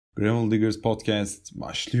Gravel Diggers Podcast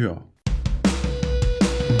başlıyor.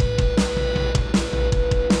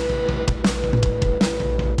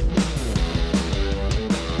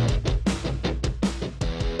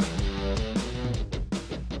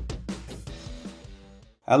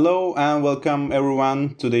 Hello and welcome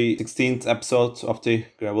everyone to the 16th episode of the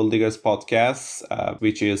Gravel Diggers Podcast,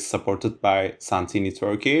 which is supported by Santini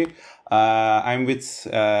Turkey. I'm with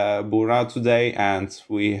Buhra today, and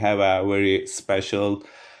we have a very special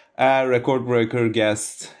record breaker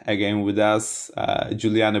guest again with us.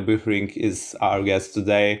 Juliana Buhring is our guest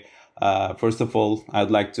today. First of all,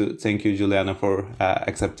 I'd like to thank you, Juliana, for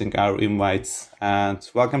accepting our invites, and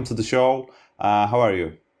welcome to the show. How are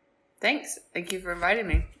you? Thanks. Thank you for inviting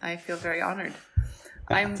me. I feel very honored.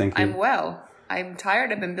 Thank you. I'm well. I'm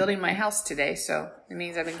tired. I've been building my house today, so it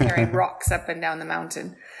means I've been carrying rocks up and down the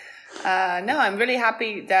mountain. No, I'm really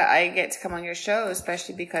happy that I get to come on your show,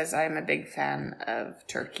 especially because I'm a big fan of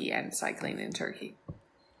Turkey and cycling in Turkey.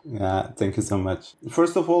 Thank you so much.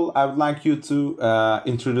 First of all, I would like you to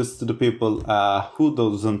introduce to the people who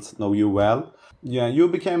doesn't know you well. Yeah, you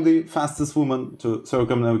became the fastest woman to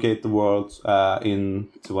circumnavigate the world in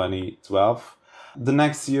 2012. The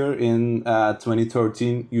next year, in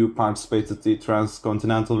 2013, you participated in the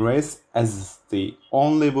Transcontinental Race as the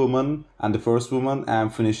only woman and the first woman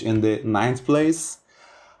and finished in the 9th place.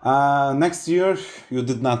 Next year, you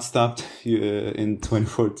did not stop. In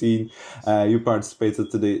 2014, you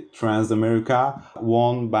participated to the Trans-America,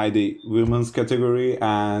 won by the women's category,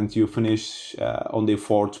 and you finished on the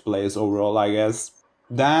 4th place overall, I guess.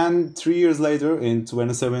 Then, 3 years later, in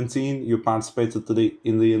 2017, you participated to the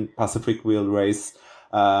Indian Pacific Wheel Race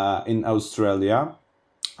in Australia.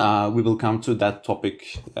 We will come to that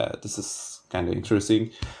topic. This is kind of interesting.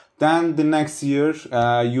 Then the next year,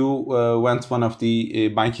 you went one of the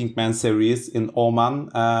Biking Man series in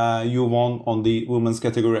Oman. You won on the women's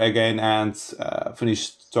category again and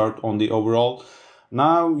finished third on the overall.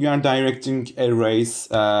 Now you are directing a race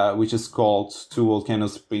which is called Volcano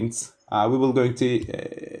Sprint. We will go into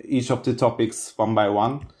each of the topics one by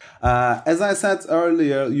one. As I said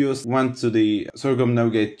earlier, you went to the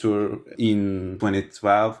Circumnavigate Tour in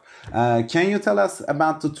 2012. Can you tell us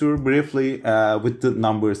about the tour briefly with the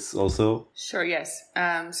numbers also? Sure, yes.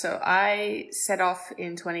 So I set off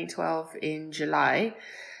in 2012 in July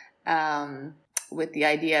with the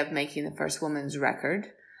idea of making the first woman's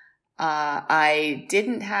record. I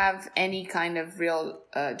didn't have any kind of real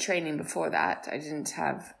training before that. I didn't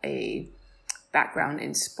have a background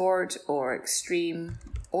in sport or extreme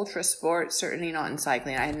ultra sport, certainly not in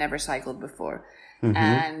cycling. I had never cycled before. Mm-hmm.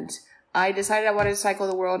 And I decided I wanted to cycle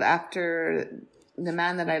the world after the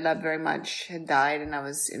man that I loved very much had died, and I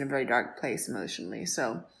was in a very dark place emotionally.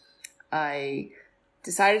 So I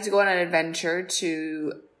decided to go on an adventure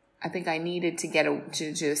I think I needed to get to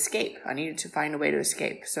escape. I needed to find a way to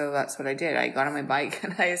escape. So that's what I did. I got on my bike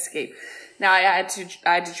and I escaped. Now I had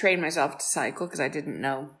to train myself to cycle because I didn't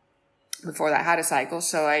know before that how to cycle.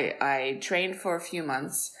 So I trained for a few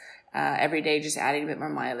months, every day, just adding a bit more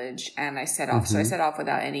mileage, and I set off. Mm-hmm. So I set off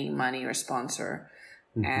without any money or sponsor.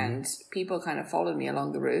 Mm-hmm. And people kind of followed me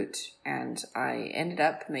along the route, and I ended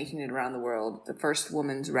up making it around the world, the first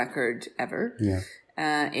woman's record ever. Yeah.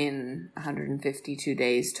 In 152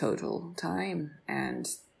 days total time and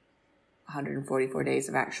 144 days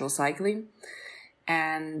of actual cycling,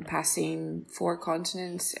 and passing 4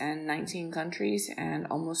 continents and 19 countries and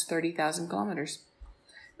almost 30,000 kilometers.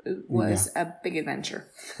 It was a big adventure.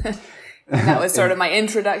 And that was sort of my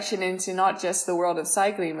introduction into not just the world of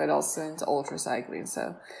cycling, but also into ultra cycling.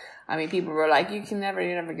 So, I mean, people were like, you're never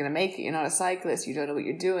going to make it. You're not a cyclist. You don't know what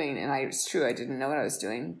you're doing. And it's true. I didn't know what I was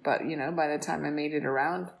doing. But, by the time I made it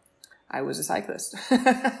around, I was a cyclist.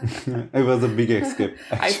 It was a big escape,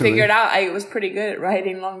 actually. I figured out I was pretty good at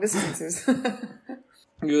riding long distances.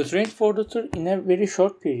 You trained for the tour in a very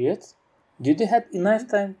short period. Did you have enough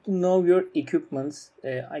time to know your equipments,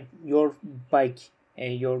 your bike,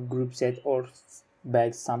 your group set or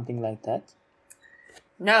bags, something like that?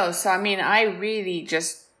 No. So, I mean, I really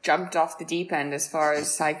just jumped off the deep end as far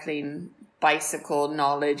as cycling, bicycle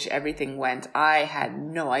knowledge, everything went. I had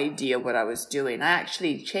no idea what I was doing. I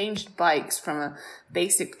actually changed bikes from a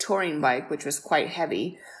basic touring bike, which was quite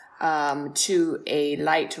heavy, to a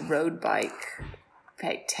light road bike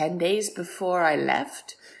like 10 days before I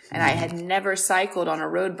left. And I had never cycled on a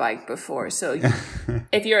road bike before. So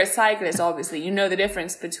if you're a cyclist, obviously, you know the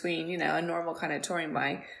difference between, a normal kind of touring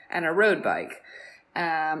bike and a road bike.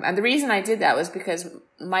 And the reason I did that was because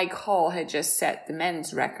Mike Hall had just set the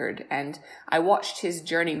men's record, and I watched his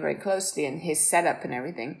journey very closely and his setup and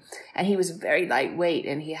everything. And he was very lightweight,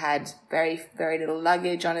 and he had very, very little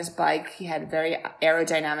luggage on his bike. He had a very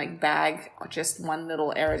aerodynamic bag, just one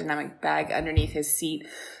little aerodynamic bag underneath his seat.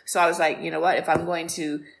 So I was like, you know what, if I'm going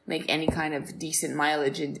to make any kind of decent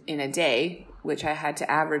mileage in a day, which I had to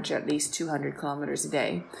average at least 200 kilometers a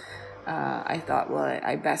day, I thought, well,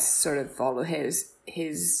 I best sort of follow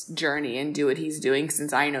his journey and do what he's doing,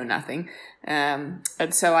 since I know nothing. And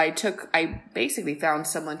so I basically found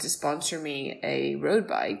someone to sponsor me a road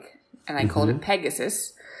bike, and I called it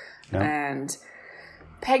Pegasus. Yeah. And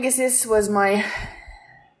Pegasus was my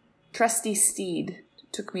trusty steed,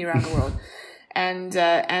 took me around the world.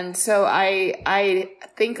 And so I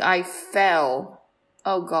think I fell.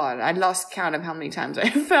 Oh God, I lost count of how many times I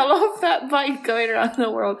fell off that bike going around the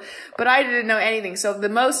world, but I didn't know anything. So the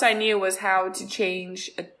most I knew was how to change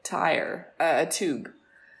a tire, a tube.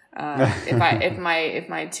 If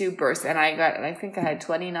my tube burst, and I think I had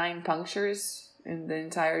 29 punctures in the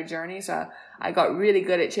entire journey. So I got really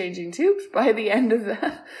good at changing tubes by the end of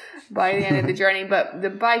the journey. But the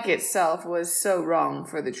bike itself was so wrong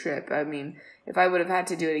for the trip. I mean, if I would have had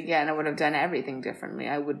to do it again, I would have done everything differently.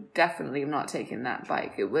 I would definitely have not taken that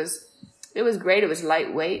bike. It was great. It was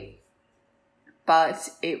lightweight, but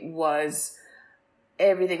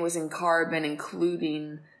everything was in carbon,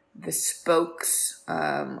 including the spokes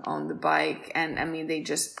on the bike. And I mean, they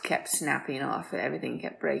just kept snapping off and everything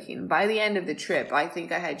kept breaking. By the end of the trip, I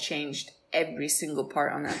think I had changed every single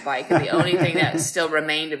part on that bike. And the only thing that still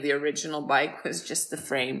remained of the original bike was just the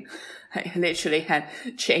frame. I literally had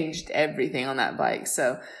changed everything on that bike.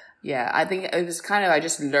 So yeah, I think it was kind of, I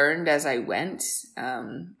just learned as I went.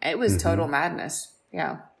 It was total madness.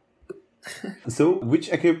 Yeah. So which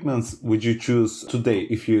equipments would you choose today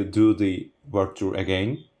if you do the World Tour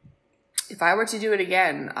again? If I were to do it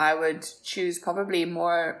again, I would choose probably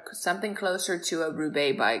something closer to a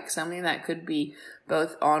Roubaix bike, something that could be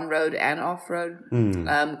both on-road and off-road,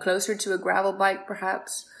 closer to a gravel bike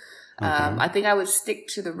perhaps. Okay. I think I would stick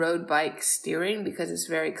to the road bike steering because it's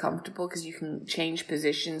very comfortable, because you can change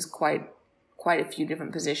positions quite a few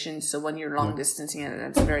different positions. So when you're long distancing,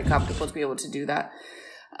 it's very comfortable to be able to do that.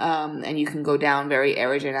 And you can go down very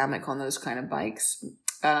aerodynamic on those kind of bikes.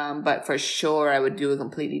 But for sure, I would do a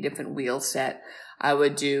completely different wheel set. I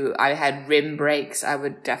had rim brakes. I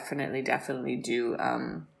would definitely do,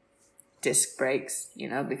 disc brakes,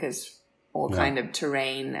 because all kind of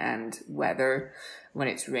terrain and weather, when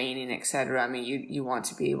it's raining, etc. I mean, you want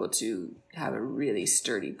to be able to have a really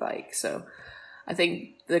sturdy bike. So I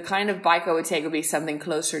think the kind of bike I would take would be something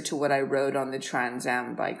closer to what I rode on the Trans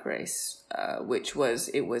Am bike race, which was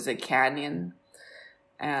a Canyon,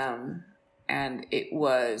 and it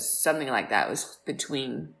was something like that. It was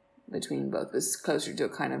between both. It was closer to a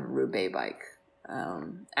kind of Roubaix bike.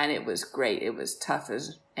 And it was great. It was tough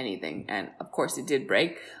as anything. And of course it did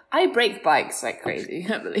break. I break bikes like crazy,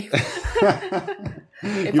 I believe.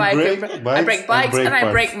 I break bikes and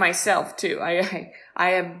I break myself too.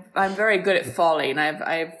 I'm very good at falling.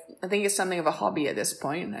 I think it's something of a hobby at this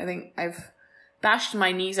point. I think I've bashed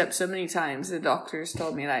my knees up so many times. The doctors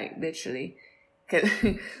told me, like, literally, 'cause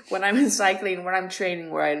when I'm cycling, when I'm training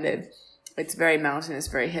where I live, it's very mountainous,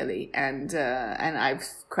 very hilly, and I've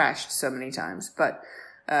crashed so many times. But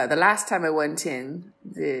the last time I went in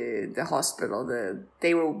the hospital,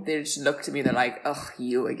 they just looked at me. They're like, "Ugh,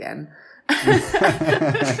 you again."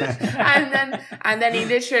 and then he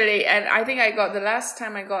literally, and I think the last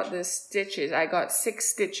time I got the stitches, I got 6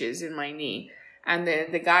 stitches in my knee. And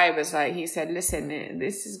the guy was like, he said, "Listen,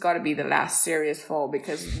 this has got to be the last serious fall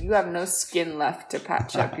because you have no skin left to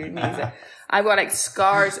patch up your knees." I've got like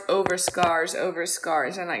scars over scars over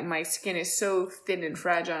scars, and like my skin is so thin and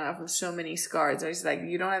fragile now from so many scars. I was like,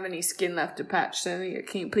 "You don't have any skin left to patch, so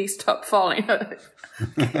can you please stop falling?" I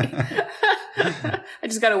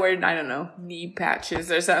just gotta wear, I don't know, knee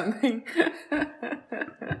patches or something.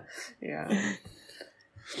 Yeah.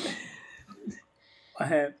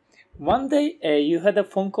 One day, you had a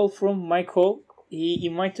phone call from Michael. He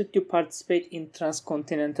invited you to participate in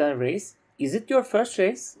Transcontinental Race. Is it your first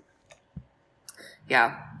race?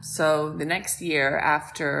 Yeah. So the next year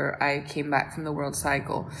after I came back from the World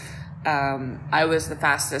Cycle, I was the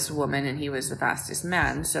fastest woman and he was the fastest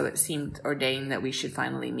man. So it seemed ordained that we should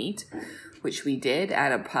finally meet, which we did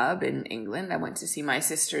at a pub in England. I went to see my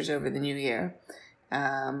sisters over the New Year,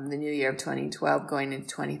 the New Year of 2012 going into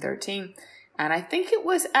 2013. And I think it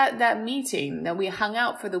was at that meeting that we hung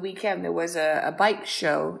out for the weekend. There was a bike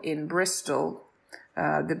show in Bristol,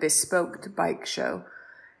 the Bespoke bike show.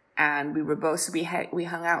 and we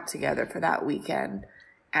hung out together for that weekend.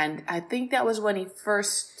 And I think that was when he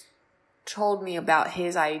first told me about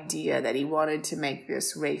his idea that he wanted to make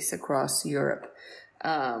this race across Europe,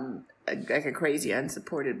 like a crazy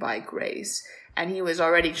unsupported bike race. And he was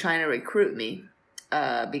already trying to recruit me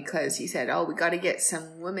because he said, oh, we got to get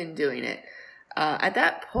some women doing it. At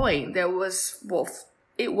that point, it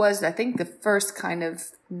was, I think, the first kind of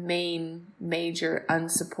major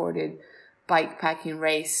unsupported bikepacking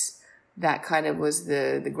race that kind of was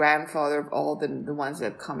the grandfather of all the ones that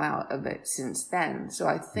have come out of it since then. So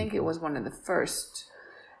I think it was one of the first.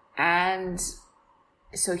 And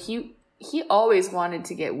so he always wanted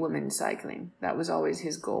to get women cycling. That was always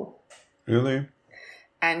his goal. Really?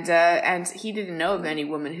 And he didn't know of any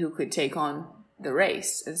woman who could take on the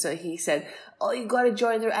race. And so he said, oh, you got to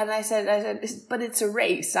join and I said, but it's a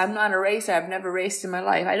race. I'm not a racer. I've never raced in my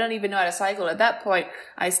life. I don't even know how to cycle. At that point,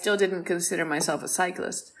 I still didn't consider myself a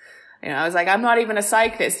cyclist. I was like, I'm not even a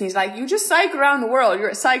cyclist. And he's like, you just cycle around the world. You're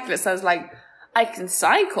a cyclist. I was like, I can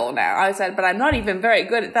cycle now. I said, but I'm not even very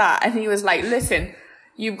good at that. And he was like, listen,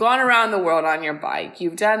 you've gone around the world on your bike.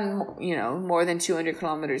 You've done, more than 200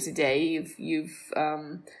 kilometers a day. You're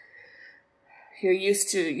used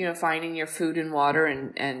to, finding your food and water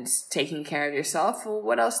and taking care of yourself. Well,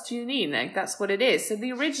 what else do you need? Like, that's what it is. So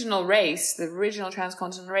the original race, the original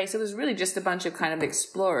Transcontinental Race, it was really just a bunch of kind of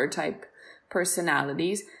explorer type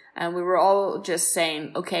personalities. And we were all just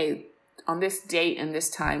saying, okay, on this date and this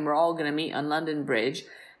time, we're all going to meet on London Bridge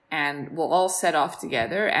and we'll all set off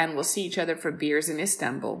together and we'll see each other for beers in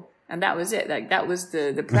Istanbul. And that was it. Like, that was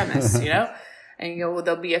the premise, And,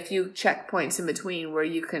 there'll be a few checkpoints in between where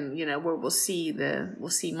you can, where we'll see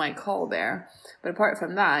Mike Hall there. But apart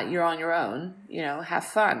from that, you're on your own, have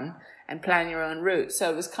fun and plan your own route. So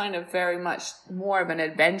it was kind of very much more of an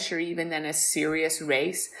adventure even than a serious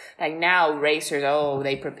race. Like now racers,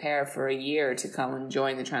 they prepare for a year to come and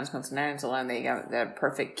join the Transcontinental and they got their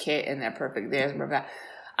perfect kit and their perfect this and perfect that.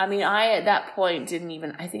 I mean, I at that point I think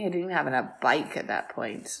I didn't even have a bike at that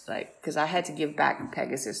point, like, because I had to give back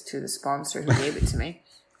Pegasus to the sponsor who gave it to me.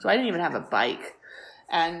 So I didn't even have a bike.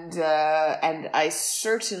 And I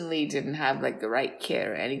certainly didn't have like the right kit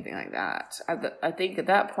or anything like that. I think at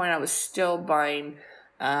that point I was still buying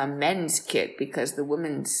men's kit because the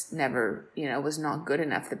women's never, was not good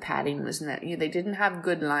enough. The padding was not, they didn't have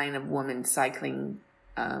good line of women's cycling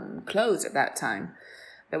clothes at that time.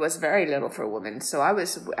 There was very little for women. So I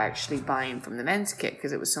was actually buying from the men's kit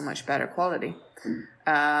because it was so much better quality.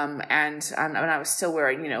 And I was still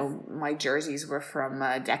wearing, my jerseys were from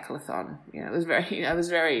Decathlon. I was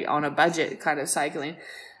very on a budget kind of cycling.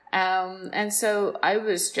 And so I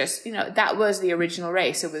was just, that was the original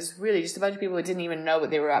race. It was really just a bunch of people who didn't even know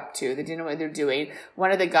what they were up to. They didn't know what they were doing.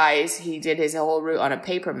 One of the guys, he did his whole route on a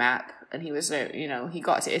paper map. And he was, he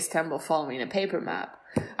got to Istanbul following a paper map.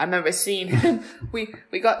 I remember seeing him. We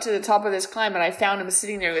got to the top of this climb and I found him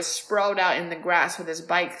sitting there. He was sprawled out in the grass with his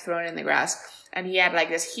bike thrown in the grass. And he had like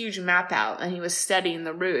this huge map out and he was studying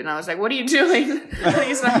the route. And I was like, what are you doing? And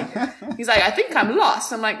he's like, I think I'm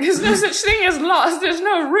lost. I'm like, there's no such thing as lost. There's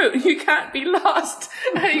no route. You can't be lost.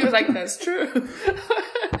 And he was like, that's true.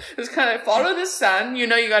 Just kind of follow the sun. You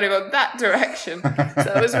got to go that direction.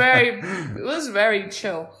 So it was very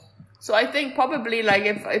chill. So I think probably like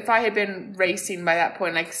if I had been racing by that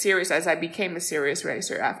point, like serious, as I became a serious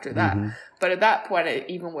racer after that. Mm-hmm. But at that point, it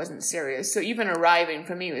even wasn't serious. So even arriving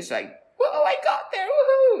for me was like, whoa, I got there,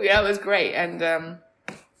 woohoo! Yeah, it was great. And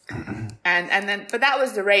then, but that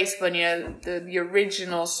was the race when, the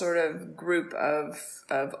original sort of group of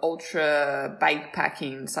ultra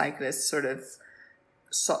bikepacking cyclists sort of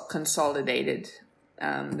consolidated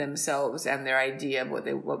themselves and their idea of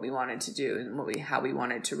what we wanted to do and how we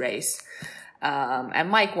wanted to race. And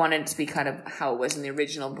Mike wanted it to be kind of how it was in the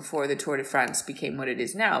original before the Tour de France became what it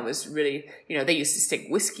is now. It was really, they used to stick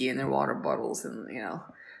whiskey in their water bottles and,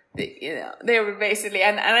 they were basically,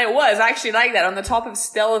 and it was actually like that on the top of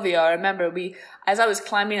Stelvio. I remember as I was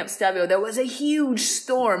climbing up Stelvio, there was a huge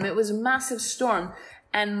storm. It was a massive storm.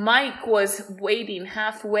 And Mike was waiting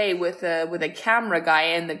halfway with a camera guy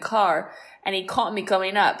in the car, and he caught me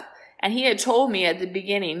coming up. And he had told me at the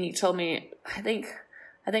beginning, I think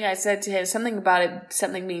I said to him something about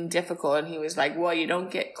something being difficult, and he was like, well, you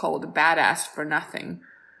don't get called a badass for nothing.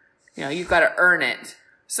 You've got to earn it.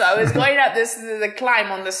 So I was going up the climb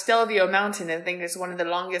on the Stelvio mountain. I think it's one of the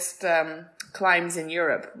longest climbs in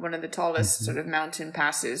Europe, one of the tallest sort of mountain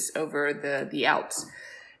passes over the Alps.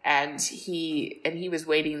 And he was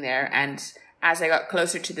waiting there. And as I got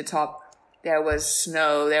closer to the top, there was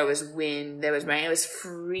snow, there was wind, there was rain. It was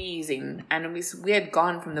freezing. And we had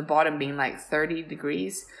gone from the bottom being like 30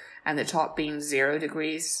 degrees. and the top being 0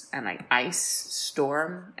 degrees and like ice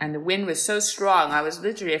storm. And the wind was so strong, I was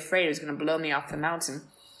literally afraid it was going to blow me off the mountain.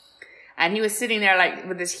 And he was sitting there like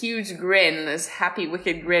with this huge grin, this happy,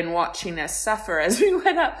 wicked grin, watching us suffer as we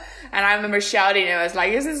went up. And I remember shouting, I was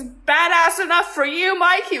like, is this badass enough for you,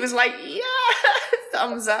 Mike? He was like, yeah,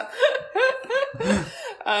 thumbs up.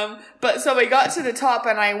 But so we got to the top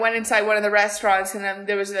and I went inside one of the restaurants, and then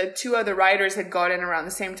there was 2 other riders had got in around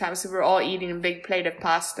the same time. So we were all eating a big plate of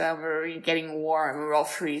pasta, and we were getting warm, we were all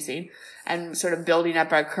freezing and sort of building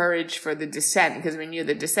up our courage for the descent, because we knew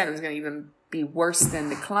the descent was going to even be worse than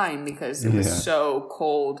the climb, because it was so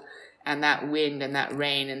cold, and that wind and that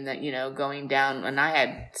rain, and that, you know, going down. And I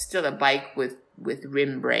had still a bike with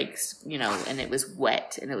rim brakes, you know, and it was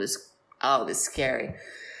wet, and it was scary.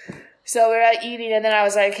 So we're out eating, and then I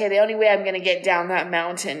was like, okay, the only way I'm going to get down that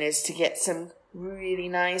mountain is to get some really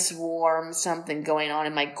nice, warm something going on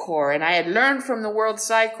in my core. And I had learned from the World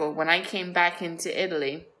Cycle when I came back into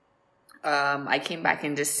Italy. I came back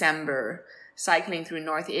in December, cycling through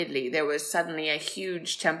North Italy. There was suddenly a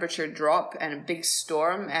huge temperature drop and a big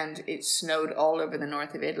storm, and it snowed all over the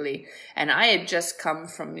north of Italy. And I had just come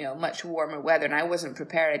from, you know, much warmer weather, and I wasn't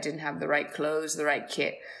prepared. I didn't have the right clothes, the right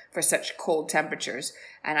kit for such cold temperatures,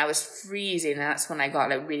 and I was freezing. And that's when I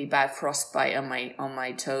got a really bad frostbite on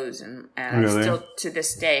my toes, and really? I still to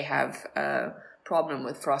this day have a problem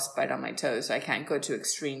with frostbite on my toes. I can't go to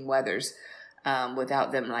extreme weathers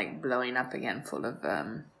without them like blowing up again, full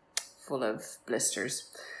of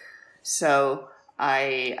blisters. So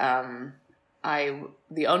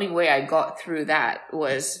the only way I got through that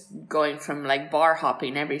was going from like bar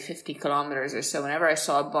hopping every 50 kilometers or so. Whenever I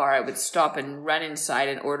saw a bar, I would stop and run inside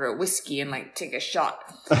and order a whiskey and like take a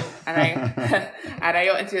shot. And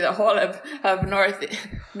I went through the whole of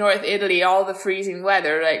North Italy, all the freezing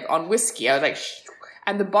weather, like on whiskey. I was like,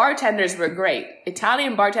 and the bartenders were great.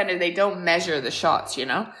 Italian bartenders, they don't measure the shots, you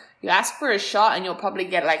know. You ask for a shot and you'll probably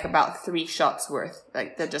get like about 3 shots worth.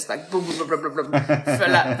 Like they're just like boom, boom, boom, boom, boom,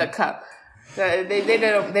 fill up the cup.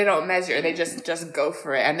 They don't measure. They just go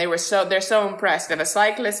for it. And they're so impressed. If a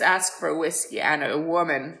cyclist asks for a whiskey and a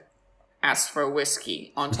woman asks for a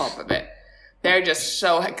whiskey on top of it, they're just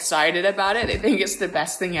so excited about it. They think it's the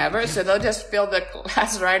best thing ever. So they'll just fill the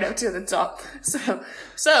glass right up to the top.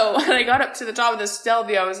 So when I got up to the top of the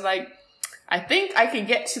Stelvio, I was like, I think I can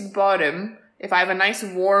get to the bottom if I have a nice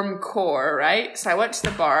warm core, right? So I went to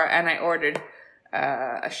the bar and I ordered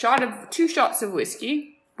 2 shots of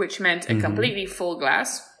whiskey, which meant a completely full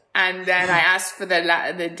glass. And then I asked for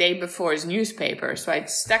the day before's newspaper. So I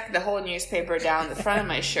stuck the whole newspaper down the front of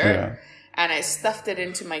my shirt and I stuffed it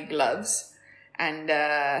into my gloves. And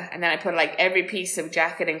then I put like every piece of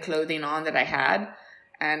jacket and clothing on that I had.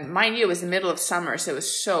 And mind you, it was the middle of summer, so it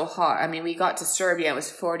was so hot. I mean, we got to Serbia, it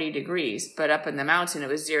was 40 degrees, but up in the mountain, it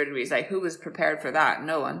was 0 degrees. Like, who was prepared for that?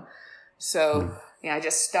 No one. So, I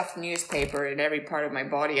just stuffed newspaper in every part of my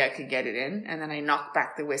body I could get it in. And then I knocked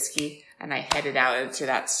back the whiskey and I headed out into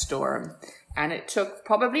that storm. And it took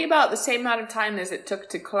probably about the same amount of time as it took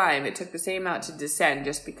to climb. It took the same amount to descend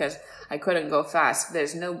just because I couldn't go fast.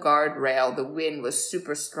 There's no guardrail. The wind was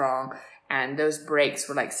super strong. And those brakes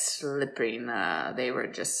were like slipping. They were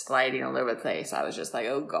just sliding all over the place. I was just like,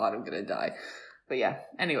 oh God, I'm going to die. But yeah,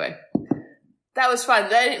 anyway, that was fun.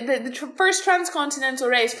 The first Transcontinental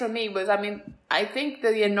race for me was, I think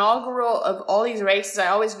the inaugural of all these races, I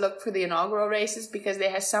always look for the inaugural races because they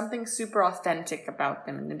have something super authentic about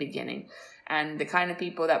them in the beginning. And the kind of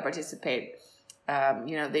people that participate,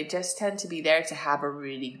 they just tend to be there to have a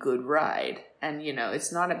really good ride. And,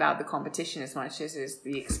 it's not about the competition as much as it's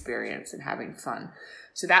the experience and having fun.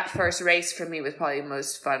 So that first race for me was probably the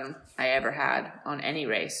most fun I ever had on any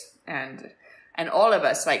race. And all of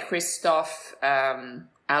us, like Christoph,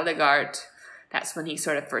 Aldegard, that's when he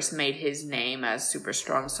sort of first made his name as super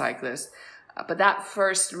strong cyclist. But that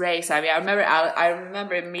first race, I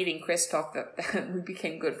remember meeting Christoph. We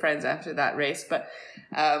became good friends after that race. But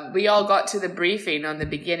we all got to the briefing on the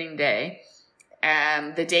beginning day.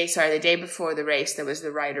 The day before the race, there was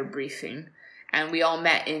the rider briefing. And we all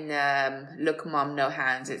met in Look Mom No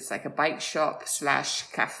Hands. It's like a bike shop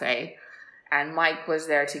 / cafe. And Mike was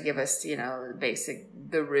there to give us, the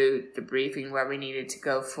route, the briefing, where we needed to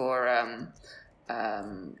go for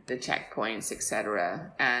the checkpoints,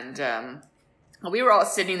 etc. And we were all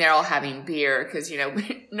sitting there all having beer because,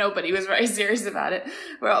 nobody was very serious about it.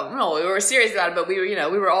 We were serious about it, but we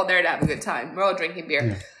were all there to have a good time. We're all drinking beer.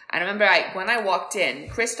 Yeah. And I remember when I walked in,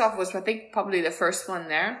 Christoph was, I think, probably the first one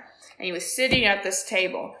there. And he was sitting at this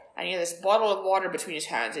table and he had this bottle of water between his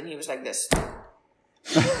hands and he was like this.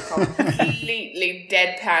 Completely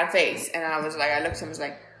deadpan face. And I looked at him and was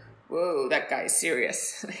like, whoa, that guy's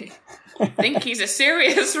serious. I think he's a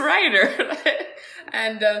serious rider.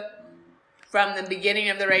 And from the beginning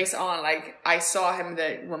of the race on, like I saw him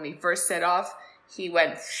when we first set off, he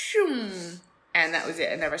went shoom, and that was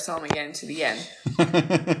it. I never saw him again to the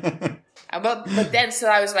end. But then, so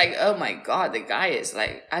I was like, oh my God, the guy is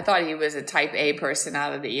like, I thought he was a type A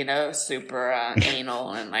personality, you know, super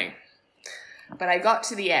anal and like, but I got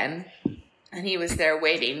to the end and he was there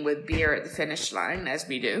waiting with beer at the finish line, as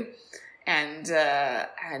we do. And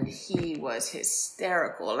he was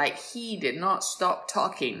hysterical. Like, he did not stop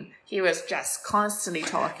talking. He was just constantly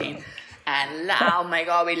talking. And oh my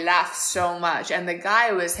God, we laughed so much, and the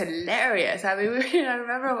guy was hilarious. I mean, I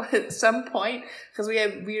remember at some point, because we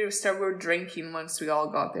were drinking once we all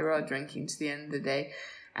got there. We were all drinking to the end of the day,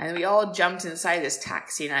 and we all jumped inside this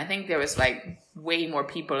taxi. And I think there was like way more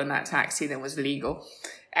people in that taxi than was legal.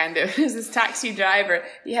 And there was this taxi driver.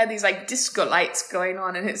 He had these like disco lights going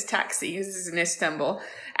on in his taxi. This is in Istanbul,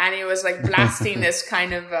 and he was like blasting this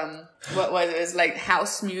kind of it was like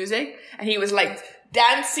house music, and he was like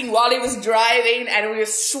dancing while he was driving, and we were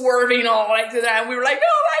swerving all like to that, and we were like,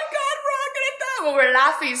 oh my God, we're all gonna die. But we're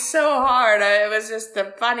laughing so hard. It was just the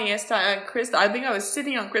funniest time. And I think I was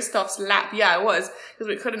sitting on Christoph's lap. Yeah, I was, because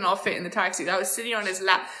we couldn't all fit in the taxi. I was sitting on his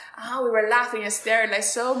lap. Oh, we were laughing and staring like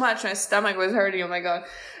so much. My stomach was hurting. Oh my God.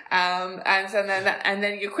 And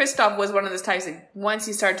then Christoph was one of those types that once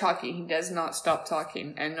he started talking, he does not stop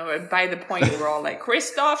talking. And by the point, we were all like,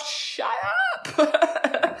 Christoph, shut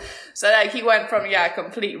up. So like he went from, a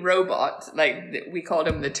complete robot. Like we called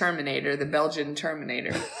him the Terminator, the Belgian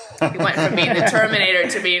Terminator. He went from being the Terminator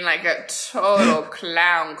to being like a total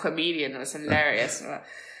clown comedian. It was hilarious.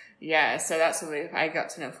 Yeah, so that's when I got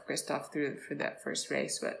to know Christoph for that first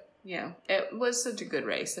race. But yeah, it was such a good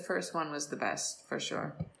race. The first one was the best for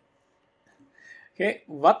sure. Okay,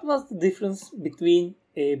 what was the difference between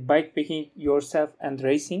bikepacking yourself and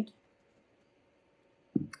racing?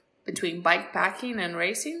 Between bikepacking and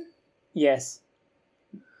racing? Yes.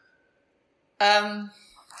 Well,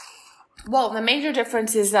 the major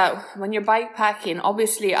difference is that when you're bikepacking,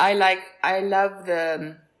 obviously I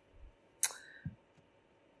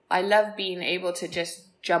love being able to just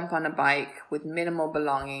jump on a bike with minimal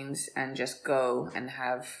belongings and just go and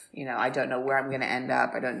have, I don't know where I'm going to end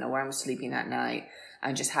up. I don't know where I'm sleeping at night,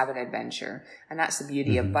 and just have an adventure. And that's the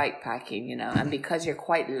beauty of bikepacking, and because you're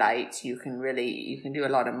quite light, you can do a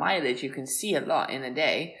lot of mileage. You can see a lot in a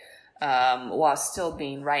day, while still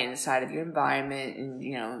being right inside of your environment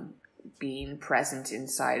and, being present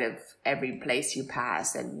inside of every place you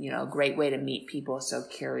pass. And, a great way to meet people so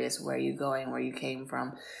curious where you're going, where you came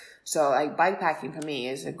from. So like bikepacking for me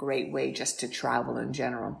is a great way just to travel in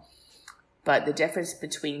general. But the difference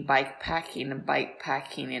between bikepacking and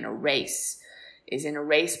bikepacking in a race is in a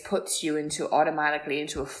race puts you automatically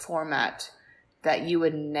into a format that you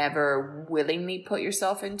would never willingly put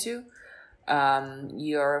yourself into.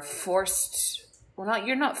 You're forced,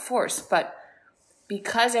 you're not forced, but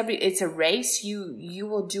because it's a race, you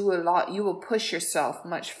will do a lot. You will push yourself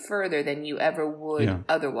much further than you ever would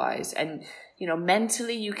otherwise. And,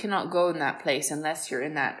 mentally you cannot go in that place unless you're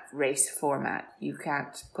in that race format. You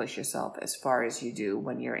can't push yourself as far as you do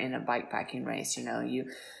when you're in a bikepacking race.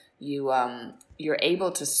 You're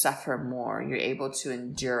able to suffer more. You're able to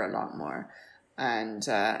endure a lot more. And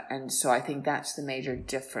so I think that's the major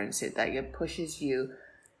difference, that it pushes you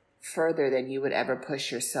further than you would ever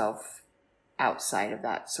push yourself outside of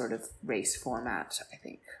that sort of race format, I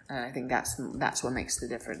think. And I think that's what makes the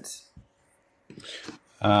difference.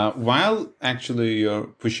 While actually you're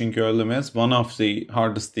pushing your limits, one of the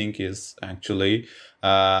hardest thing is actually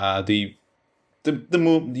the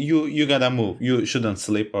move. You gotta move. You shouldn't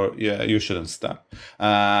sleep, or you shouldn't stop.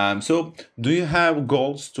 So do you have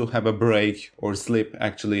goals to have a break or sleep?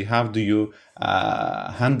 Actually, how do you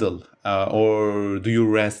handle, or do you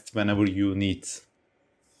rest whenever you need?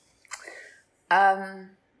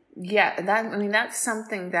 That's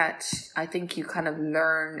something that I think you kind of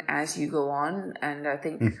learn as you go on. And I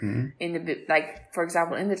think for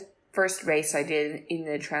example, in the first race I did in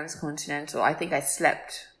the Transcontinental, I think I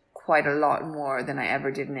slept quite a lot more than I ever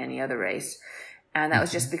did in any other race. And that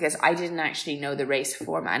was just because I didn't actually know the race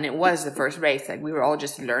format. And it was the first race. Like, we were all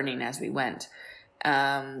just learning as we went.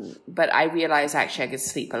 But I realized actually I could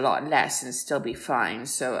sleep a lot less and still be fine.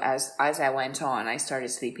 So as I went on, I started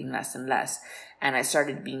sleeping less and less. And I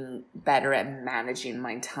started being better at managing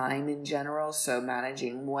my time in general. So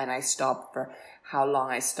managing when I stopped, for how long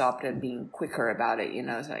I stopped, and being quicker about it,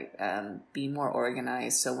 it's like, being more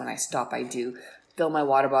organized. So when I stop, I do fill my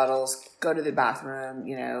water bottles, go to the bathroom,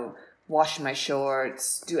 wash my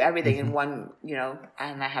shorts, do everything in one,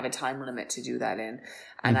 and I have a time limit to do that in.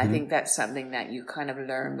 And I think that's something that you kind of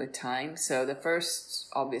learn with time. So the first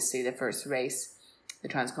race, the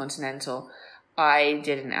Transcontinental, I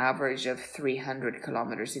did an average of 300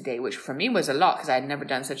 kilometers a day, which for me was a lot because I had never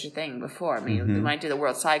done such a thing before. I mean, when I did the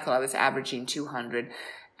World Cycle, I was averaging 200.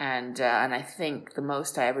 And I think the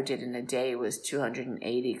most I ever did in a day was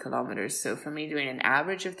 280 kilometers. So for me, doing an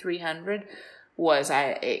average of 300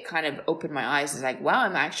 it kind of opened my eyes. It's like, wow,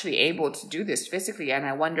 I'm actually able to do this physically. And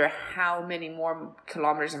I wonder how many more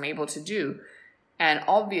kilometers I'm able to do. And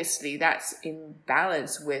obviously that's in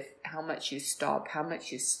balance with how much you stop, how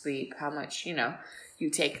much you sleep, how much, you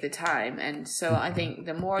take the time. And so I think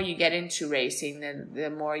the more you get into racing, the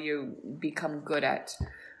more you become good at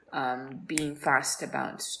being fast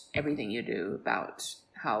about everything you do, about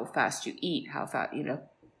how fast you eat, how fast,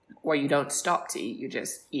 or you don't stop to eat, you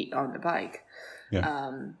just eat on the bike.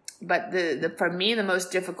 Yeah. But for me, the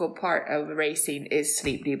most difficult part of racing is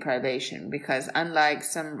sleep deprivation, because unlike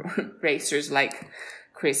some racers like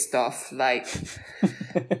Christoph,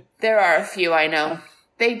 there are a few I know,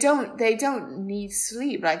 they don't need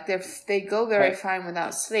sleep. Like they go very fine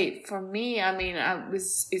without sleep. For me, I mean,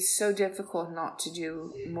 it's so difficult not to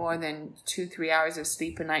do more than 2-3 hours of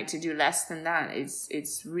sleep a night. To do less than that,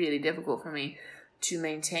 it's really difficult for me to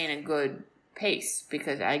maintain a good pace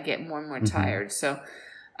because I get more and more tired. So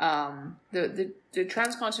the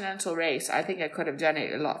Transcontinental Race, I think I could have done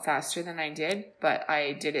it a lot faster than I did, but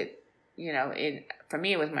I did it, for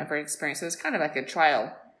me it was my first experience. It was kind of like a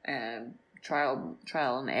trial and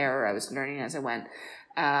error. I was learning as I went.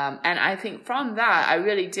 And I think from that, I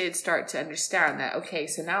really did start to understand that, okay,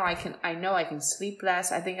 so now I know I can sleep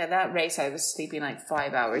less. I think at that race, I was sleeping like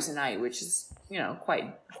 5 hours a night, which is,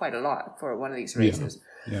 quite a lot for one of these races.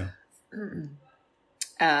 Yeah.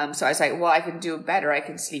 So I was like, well, I can do better. I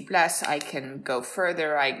can sleep less. I can go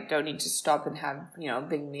further. I don't need to stop and have, a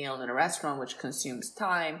big meal in a restaurant, which consumes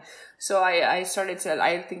time. So I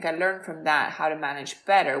think I learned from that how to manage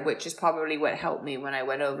better, which is probably what helped me when I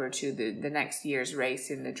went over to the next year's race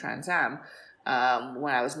in the Trans Am.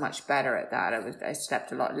 When I was much better at that, I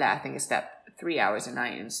slept a lot less. I think I slept 3 hours a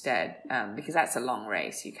night instead, because that's a long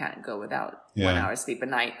race. You can't go without 1 hour sleep a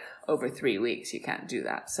night over 3 weeks. You can't do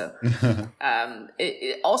that. So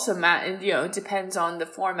it also it depends on the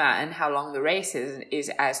format and how long the race is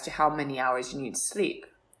as to how many hours you need to sleep.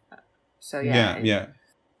 So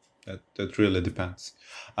that really depends.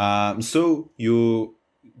 So you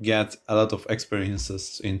get a lot of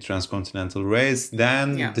experiences in Transcontinental Race,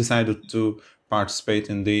 then decided to participate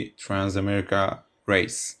in the Trans-America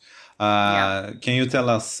Race. Can you tell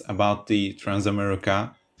us about the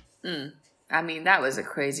Trans-America? I mean, that was a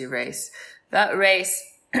crazy race. That race,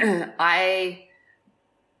 I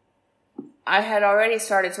had already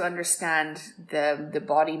started to understand the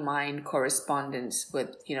body-mind correspondence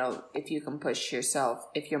with, if you can push yourself,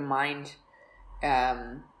 if your mind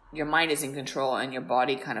is in control and your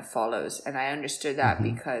body kind of follows. And I understood that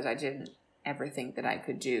because I didn't ever think that I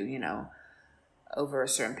could do, over a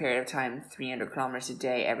certain period of time, 300 kilometers a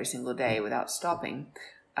day, every single day without stopping.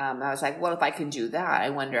 I was like, well, if I can do that, I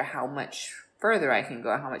wonder how much further I can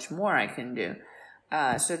go, how much more I can do.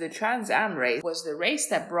 So the Trans Am race was the race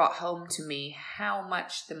that brought home to me how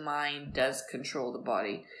much the mind does control the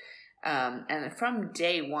body. And from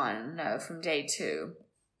day two,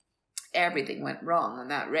 everything went wrong on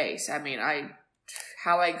that race. I mean,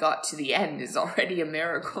 how I got to the end is already a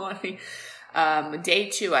miracle. I mean, day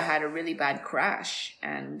two, I had a really bad crash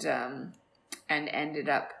and ended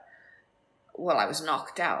up, I was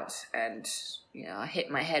knocked out and, I hit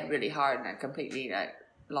my head really hard and I completely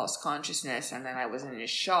lost consciousness, and then I was in a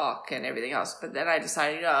shock and everything else. But then I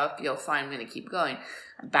decided, I feel fine, I'm going to keep going.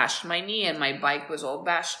 I bashed my knee and my bike was all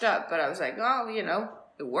bashed up, but I was like,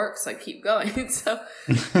 it works, I keep going. So,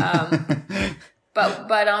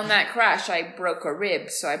 But on that crash, I broke a rib.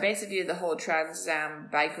 So I basically did the whole Trans Am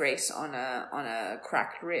bike race on a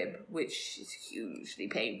cracked rib, which is hugely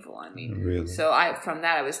painful. I mean, really? So from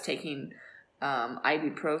that I was taking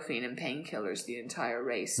ibuprofen and painkillers the entire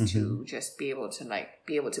race to just be able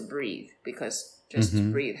to breathe, because just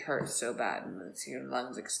to breathe hurts so bad, and your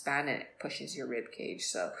lungs expand and it pushes your rib cage.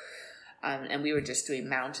 So. And we were just doing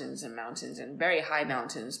mountains and mountains and very high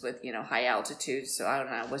mountains with, high altitude. So I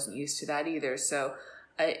don't know, I wasn't used to that either. So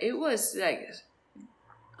it was like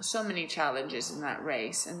so many challenges in that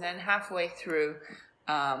race. And then halfway through,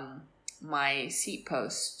 my seat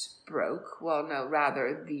post broke. Well, no,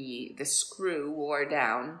 rather the screw wore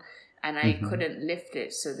down and I couldn't lift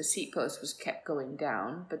it. So the seat post was kept going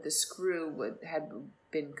down, but the screw had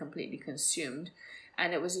been completely consumed.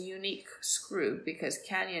 And it was a unique screw because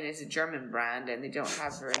Canyon is a German brand and they don't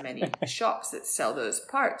have very many shops that sell those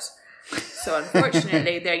parts. So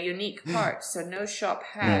unfortunately, they're unique parts. So no shop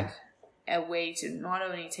had a way to not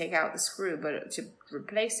only take out the screw, but to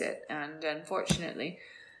replace it. And unfortunately,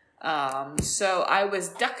 so I was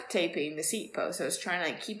duct taping the seat post. I was trying to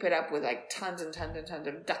like keep it up with like tons and tons and tons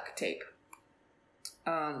of duct tape.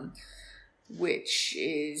 Which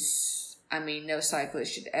is, I mean, no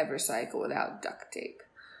cyclist should ever cycle without duct tape.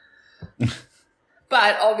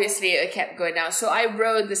 But obviously it kept going down. So I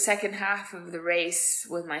rode the second half of the race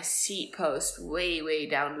with my seat post way, way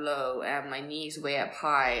down low and my knees way up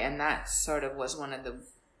high. And that sort of was one of the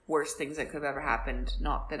worst things that could have ever happened.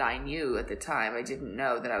 Not that I knew at the time. I didn't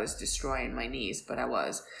know that I was destroying my knees, but I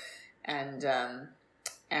was. And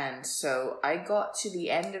so I got to the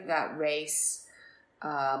end of that race.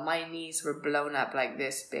 My knees were blown up like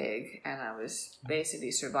this big, and I was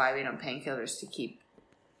basically surviving on painkillers to keep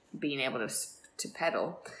being able to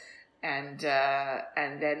pedal. And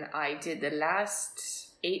then I did the last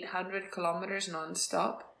 800 kilometers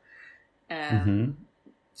nonstop.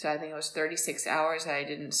 So I think it was 36 hours that I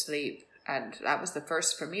didn't sleep. And that was the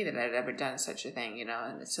first for me that I'd ever done such a thing, you know.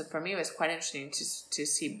 And so for me, it was quite interesting to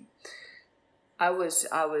see. I was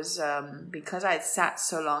because I had sat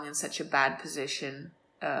so long in such a bad position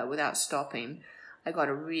without stopping, I got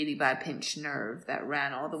a really bad pinched nerve that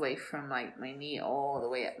ran all the way from like my knee all the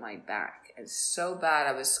way up my back. It's so bad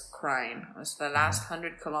I was crying. It was the last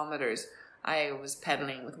 100 kilometers. I was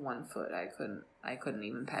pedaling with one foot. I couldn't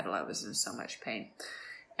even pedal. I was in so much pain.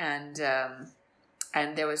 And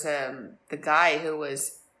there was the guy who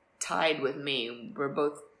was tied with me. We're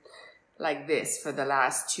both like this for the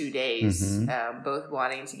last 2 days, both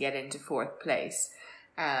wanting to get into fourth place.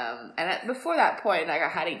 Before that point, like I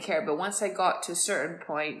hadn't cared, but once I got to a certain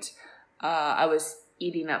point, I was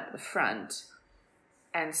eating up the front,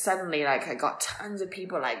 and suddenly, like, I got tons of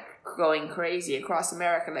people like going crazy across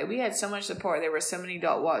America. Like, we had so much support. There were so many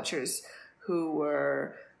dot watchers who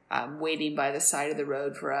were waiting by the side of the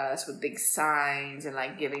road for us with big signs and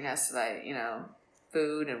like giving us like, you know,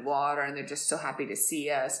 food and water, and they're just so happy to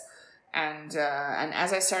see us. And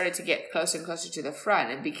as I started to get closer and closer to the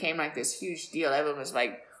front, it became like this huge deal. Everyone was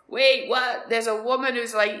like, wait, what? There's a woman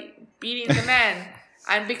who's like beating the man.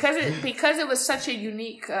 And because it was such a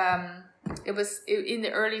unique, it was in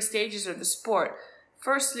the early stages of the sport.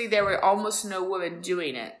 Firstly, there were almost no women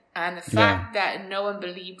doing it. And the fact that no one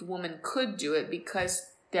believed women could do it because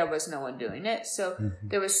there was no one doing it. So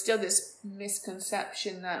there was still this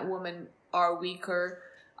misconception that women are weaker.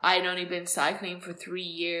 I'd only been cycling for 3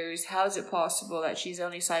 years. How is it possible that she's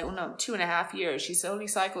only cycled, 2.5 years. She's only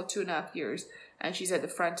cycled 2.5 years and she's at the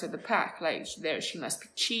front of the pack. Like, there, she must be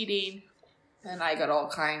cheating. And I got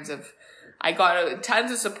I got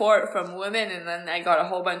tons of support from women, and then I got a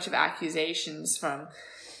whole bunch of accusations from,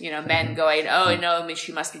 you know, men going, oh, no,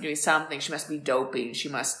 she must be doing something. She must be doping. She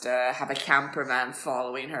must have a camper van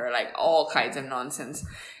following her, like all kinds of nonsense.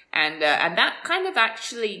 And that kind of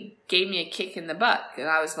actually gave me a kick in the butt. And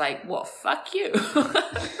I was like, well, fuck you.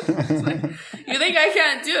 Like, you think I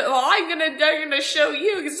can't do it? Well, I'm gonna show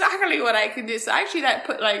you exactly what I can do. So actually that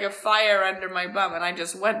put like a fire under my bum, and I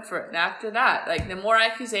just went for it. And after that, like, the more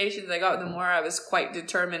accusations I got, the more I was quite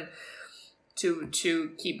determined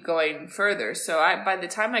to keep going further. So by the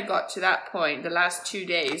time I got to that point, the last 2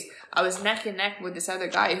 days, I was neck and neck with this other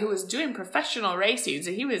guy who was doing professional racing.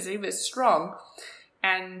 So he was strong.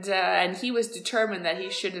 And he was determined that he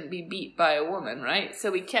shouldn't be beat by a woman, right? So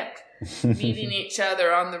we kept beating each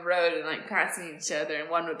other on the road and like passing each other, and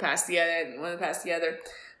one would pass the other and one would pass the other.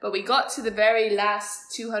 But we got to the very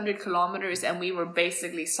last 200 kilometers and we were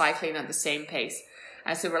basically cycling at the same pace.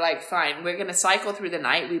 And so we're like, fine, we're going to cycle through the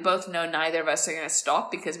night. We both know neither of us are going to stop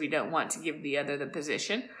because we don't want to give the other the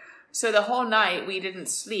position. So the whole night we didn't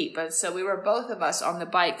sleep. And so we were both of us on the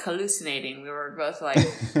bike hallucinating. We were both like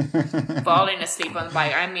falling asleep on the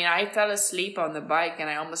bike. I mean, I fell asleep on the bike and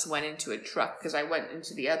I almost went into a truck because I went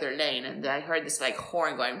into the other lane and I heard this like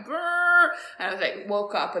horn going, brrr, and I was like,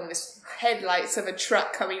 woke up and this headlights of a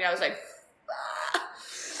truck coming. I was like, ah,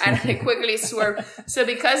 and I quickly swerved. So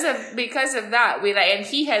because of that, and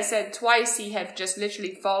he had said twice he had just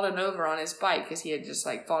literally fallen over on his bike because he had just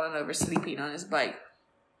like fallen over sleeping on his bike.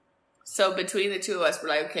 So between the two of us, we're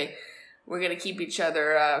like, okay, we're going to keep each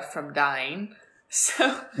other from dying.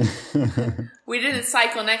 So we didn't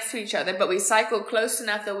cycle next to each other, but we cycled close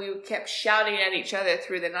enough that we kept shouting at each other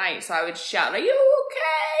through the night. So I would shout, like, you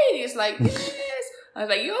okay? He's like, yes. I was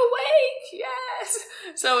like, you awake? Yes.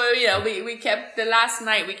 So, you know, we kept, the last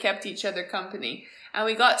night we kept each other company. And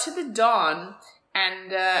we got to the dawn,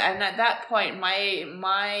 and at that point,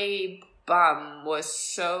 my bum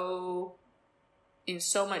was in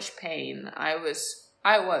so much pain. I was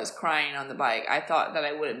crying on the bike. I thought that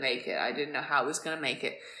I wouldn't make it. I didn't know how I was going to make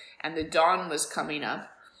it. And the dawn was coming up.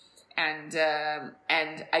 And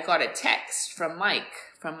I got a text from Mike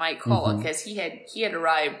Hall, because he had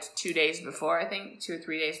arrived 2 days before, I think, 2 or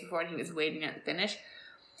 3 days before, and he was waiting at the finish.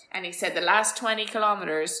 And he said the last 20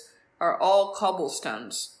 kilometers are all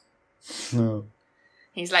cobblestones. No.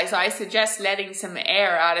 He's like, so I suggest letting some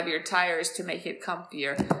air out of your tires to make it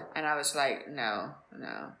comfier. And I was like, no.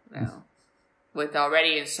 With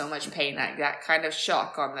already in so much pain, that kind of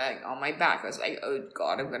shock on my back, I was like, oh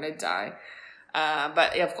God, I'm gonna die.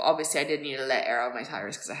 But obviously I did need to let air out of my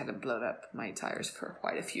tires, because I had to blow up my tires for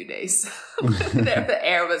quite a few days. The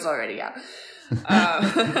air was already out.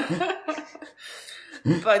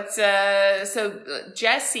 But so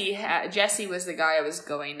Jesse was the guy I was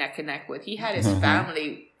going neck and neck with. He had his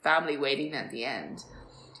family waiting at the end,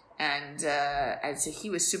 and so he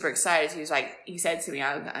was super excited. He said to me,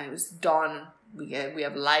 "I was dawn. We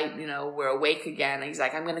have light. We're awake again." And he's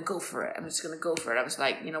like, "I'm gonna go for it. I'm just gonna go for it." I was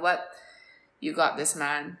like, "You know what? You got this,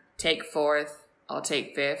 man. Take fourth. I'll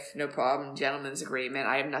take fifth. No problem. Gentleman's agreement.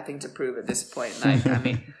 I have nothing to prove at this point. I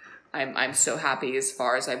mean, I'm so happy as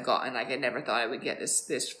far as I've gotten. Like, I never thought I would get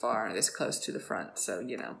this far, this close to the front. So,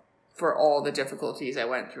 for all the difficulties I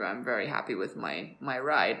went through, I'm very happy with my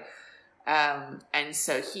ride." And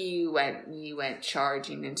so he went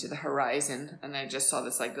charging into the horizon, and I just saw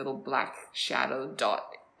this like little black shadow dot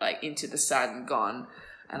like into the sun gone.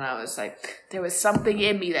 And I was like, there was something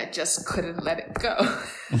in me that just couldn't let it go.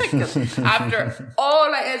 Because after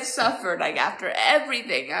all I had suffered, like after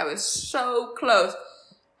everything, I was so close.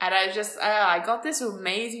 And I got this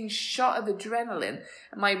amazing shot of adrenaline.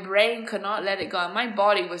 And my brain could not let it go. And my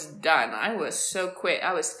body was done. I was so quit.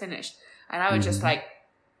 I was finished. And I was just like,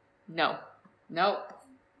 no. And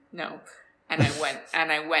I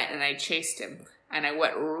went and I chased him. And I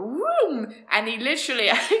went, room. And he literally,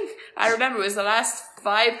 I remember it was the last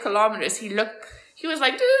 5 kilometers. He was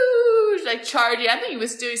like, dude, like charging. I think he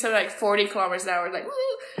was doing something like 40 kilometers an hour, like,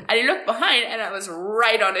 woo. And he looked behind, and I was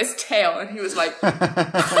right on his tail. And he was like,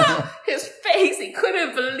 his face, he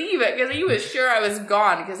couldn't believe it, because he was sure I was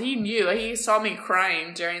gone, because he knew. He saw me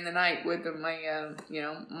crying during the night with my,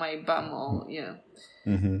 my bum all,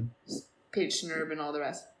 pinched nerve and all the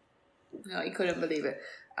rest. No, he couldn't believe it.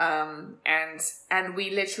 And we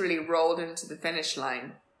literally rolled into the finish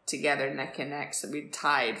line together, neck and neck. So we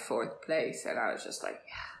tied 4th place, and I was just like,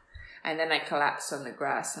 yeah. And then I collapsed on the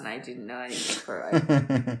grass, and I didn't know anything for it.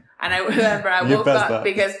 And I remember I woke up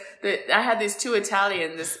because I had this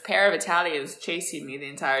pair of Italians chasing me the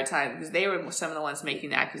entire time, because they were some of the ones making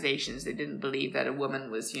the accusations. They didn't believe that a woman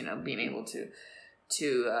was, being able to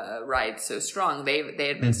ride so strong. They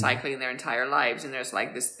had been cycling their entire lives, and there's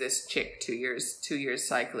like this chick, 2 years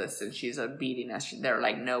cyclist, and she's beating us. They're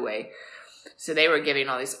like, no way. So they were giving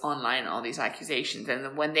all these accusations. And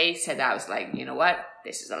then when they said that, I was like, you know what?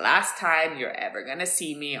 This is the last time you're ever going to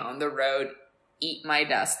see me on the road. Eat my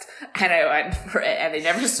dust. And I went for it, and they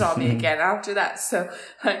never saw me again after that. So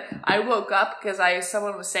I woke up because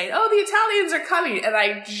someone was saying, oh, the Italians are coming. And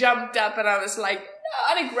I jumped up, and I was like,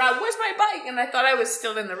 no, and I grabbed, where's my bike? And I thought I was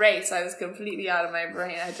still in the race. I was completely out of my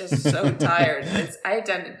brain. I was just so tired. I had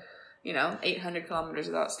done, 800 kilometers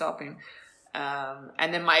without stopping.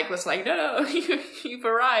 And then Mike was like, no, you've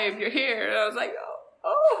arrived, you're here. And I was like,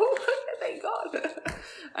 oh, thank God.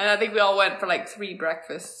 And I think we all went for like 3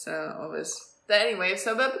 breakfasts. But anyway,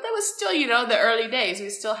 but that was still, the early days. We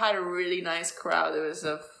still had a really nice crowd. It was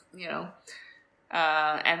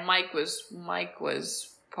and Mike was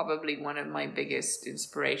probably one of my biggest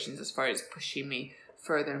inspirations as far as pushing me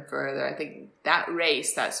further and further. I think that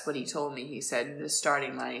race, that's what he told me. He said in the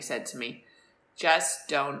starting line, he said to me, just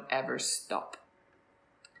don't ever stop.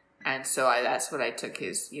 And so that's what I took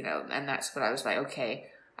his, and that's what I was like, okay,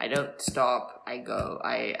 I don't stop. I go,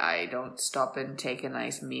 I don't stop and take a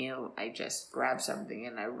nice meal. I just grab something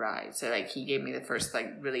and I ride. So like he gave me the first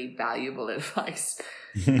like really valuable advice.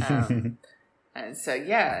 And so,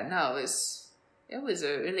 yeah, no, it was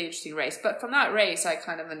a really interesting race. But from that race, I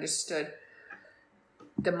kind of understood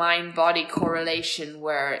the mind-body correlation,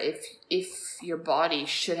 where if your body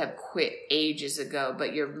should have quit ages ago,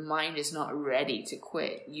 but your mind is not ready to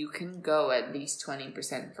quit, you can go at least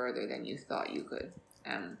 20% further than you thought you could.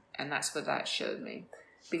 And that's what that showed me.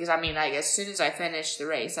 Because, as soon as I finished the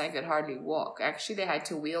race, I could hardly walk. Actually, they had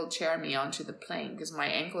to wheelchair me onto the plane because my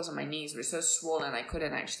ankles and my knees were so swollen I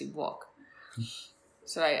couldn't actually walk.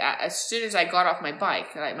 So as soon as I got off my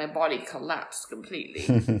bike, like my body collapsed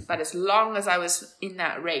completely. But as long as I was in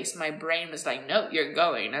that race, my brain was like, "No, you're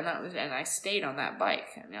going," and I stayed on that bike.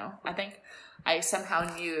 You know, I think I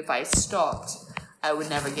somehow knew if I stopped, I would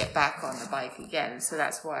never get back on the bike again. So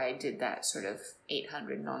that's why I did that sort of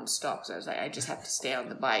 800 non-stop. So I was like, I just have to stay on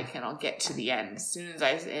the bike and I'll get to the end. As soon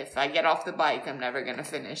as if I get off the bike, I'm never going to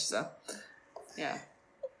finish. So, yeah.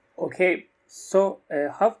 Okay. So,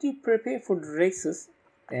 how do you prepare for the races?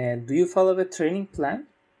 Do you follow a training plan?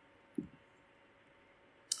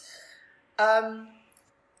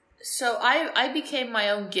 So I became my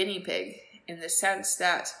own guinea pig in the sense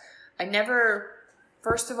that I never...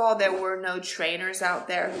 First of all, there were no trainers out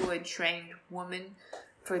there who had trained women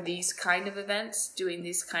for these kind of events, doing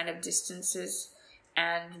these kind of distances.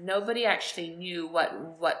 And nobody actually knew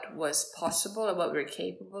what was possible or what we were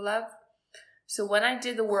capable of. So when I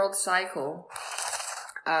did the world cycle,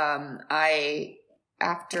 after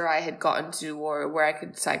I had gotten to where I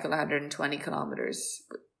could cycle 120 kilometers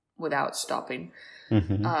without stopping,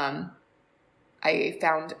 I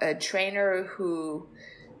found a trainer who...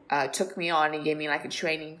 took me on and gave me like a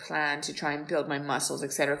training plan to try and build my muscles,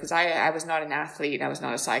 etc. Because I was not an athlete, I was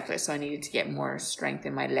not a cyclist, so I needed to get more strength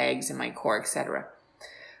in my legs and my core, etc.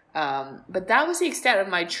 But that was the extent of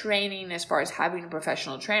my training as far as having a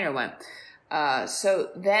professional trainer went. So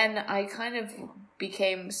then I kind of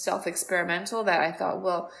became self-experimental, that I thought,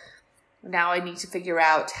 well, now I need to figure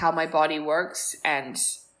out how my body works, and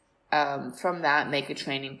from that make a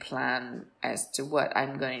training plan as to what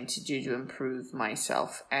I'm going to do to improve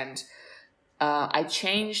myself. And I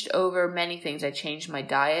changed over many things. I changed my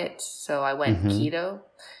diet, so I went keto.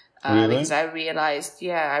 Really? Because I realized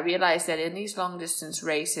that in these long distance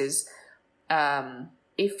races,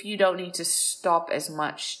 if you don't need to stop as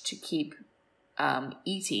much to keep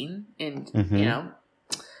eating and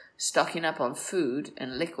stocking up on food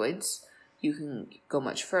and liquids, you can go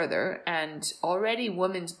much further. And already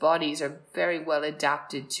women's bodies are very well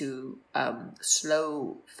adapted to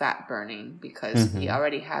slow fat burning, because we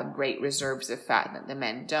already have great reserves of fat that the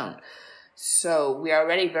men don't. So we are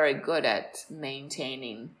already very good at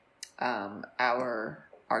maintaining our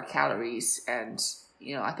calories. And,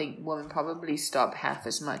 I think women probably stop half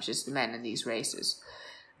as much as the men in these races.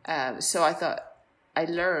 So I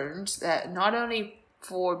learned that not only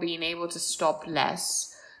for being able to stop less,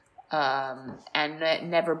 and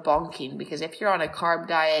never bonking, because if you're on a carb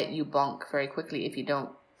diet, you bonk very quickly if you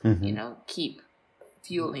don't, keep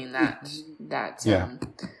fueling that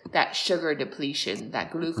sugar depletion,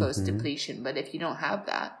 that glucose depletion. But if you don't have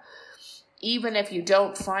that, even if you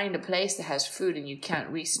don't find a place that has food and you can't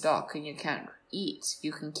restock and you can't eat,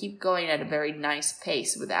 you can keep going at a very nice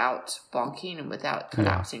pace without bonking and without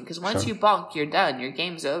collapsing. Because once you bonk, you're done. Your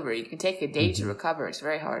game's over. You can take a day to recover. It's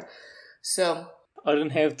very hard. So I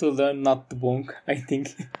don't have to learn not to bonk, I think.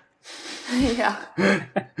 Yeah.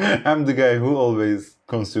 I'm the guy who always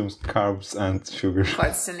consumes carbs and sugar.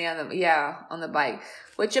 Constantly on the bike.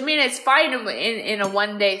 Which, I mean, it's fine in a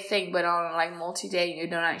one-day thing, but on like multi-day, you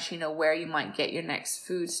don't actually know where you might get your next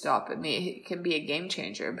food stop. I mean, it can be a game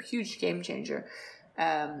changer, a huge game changer.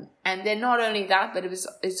 And then not only that, but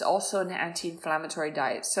it's also an anti-inflammatory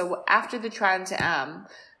diet. So after the Trans Am,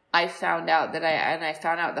 I found out I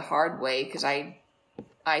found out the hard way, because I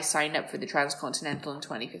signed up for the Transcontinental in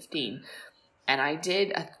 2015, and I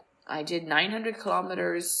did 900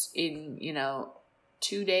 kilometers in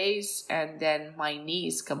 2 days, and then my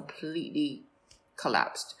knees completely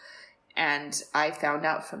collapsed. And I found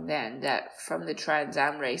out from then that from the Trans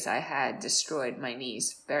Am race, I had destroyed my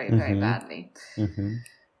knees very, very badly.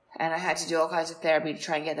 And I had to do all kinds of therapy to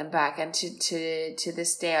try and get them back. And to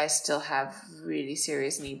this day, I still have really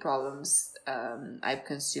serious knee problems. I've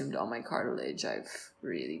consumed all my cartilage. I've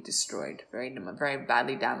really destroyed, very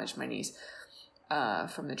badly damaged my knees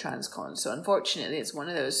from the Transcon. So unfortunately, it's one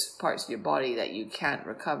of those parts of your body that you can't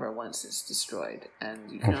recover once it's destroyed,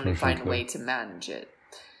 and you can only find a way to manage it.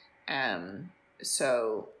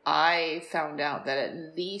 So I found out that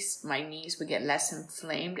at least my knees would get less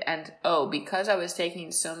inflamed. And because I was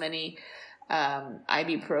taking so many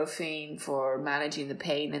ibuprofen for managing the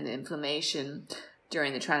pain and the inflammation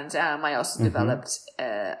during the Trans Am, I also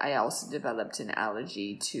developed an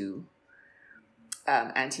allergy to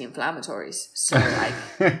anti-inflammatories. So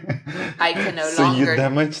I can no longer. So you're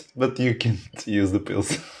damaged, but you can't use the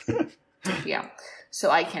pills. Yeah. So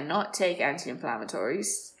I cannot take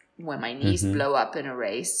anti-inflammatories. When my knees blow up in a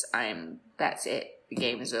race, that's it. The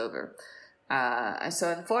game is over.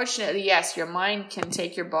 So unfortunately, yes, your mind can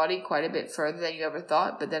take your body quite a bit further than you ever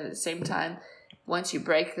thought. But then at the same time, once you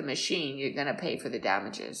break the machine, you're going to pay for the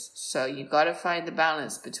damages. So you got to find the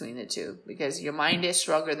balance between the two, because your mind is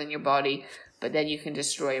stronger than your body, but then you can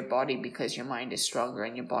destroy your body because your mind is stronger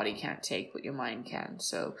and your body can't take what your mind can.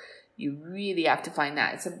 So you really have to find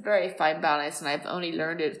that. It's a very fine balance, and I've only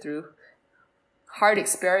learned it through hard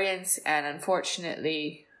experience and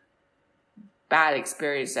unfortunately bad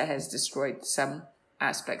experience that has destroyed some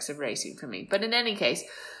aspects of racing for me. But in any case,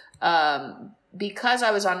 because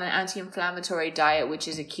I was on an anti-inflammatory diet, which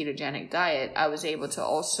is a ketogenic diet, I was able to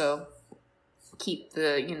also keep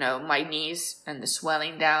the, my knees and the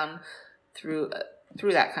swelling down through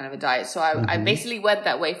that kind of a diet. So I basically went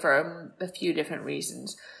that way for a few different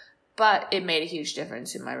reasons, but it made a huge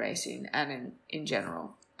difference in my racing and in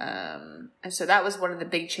general. And so that was one of the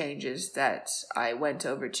big changes that I went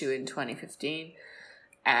over to in 2015.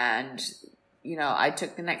 And, I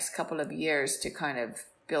took the next couple of years to kind of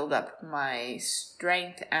build up my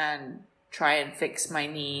strength and try and fix my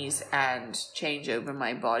knees and change over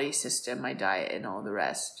my body system, my diet, and all the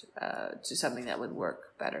rest to something that would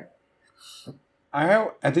work better. I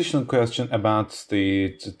have additional question about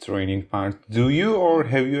the training part. Do you or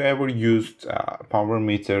have you ever used a power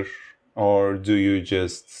meter, or do you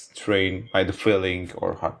just train by the feeling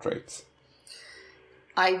or heart rate?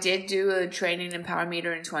 I did do a training in power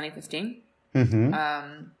meter in 2015.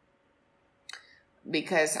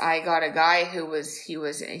 Because I got a guy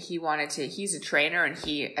he's a trainer, and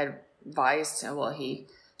he advised, he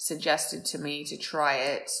suggested to me to try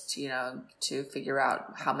it, to figure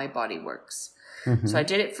out how my body works. So I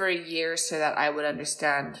did it for a year so that I would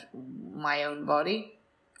understand my own body.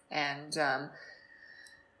 And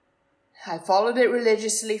I followed it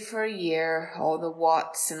religiously for a year, all the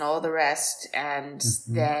watts and all the rest. And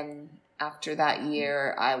then after that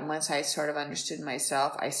year, once I sort of understood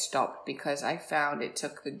myself, I stopped because I found it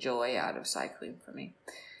took the joy out of cycling for me.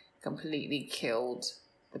 Completely killed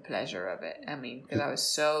the pleasure of it. I mean, because I was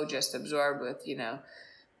so just absorbed with,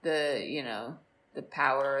 the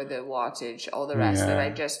power, the wattage, all the rest that I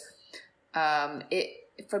just,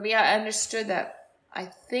 for me, I understood that I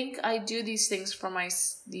think I do these things for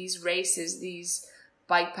these races, these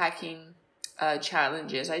bikepacking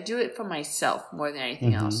challenges. I do it for myself more than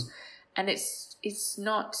anything else. And it's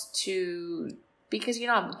not because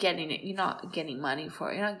you're not getting it. You're not getting money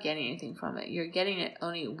for it. You're not getting anything from it. You're getting it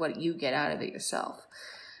only what you get out of it yourself.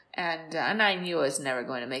 And I knew I was never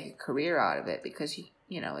going to make a career out of it because,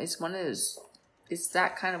 it's one of those, it's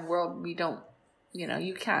that kind of world we don't,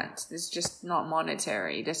 you can't. It's just not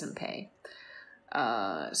monetary. It doesn't pay.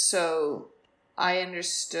 So I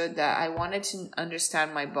understood that I wanted to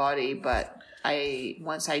understand my body, but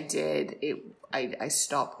once I did, I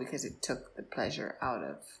stopped because it took the pleasure out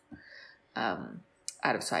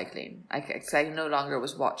of cycling. I no longer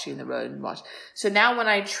was watching the road and watch. So now when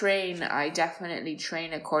I train, I definitely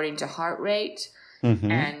train according to heart rate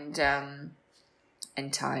and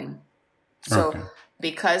time. So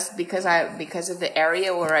because of the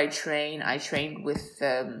area where I trained with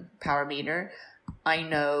power meter. I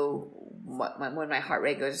know when my heart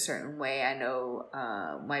rate goes a certain way. I know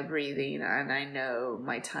my breathing, and I know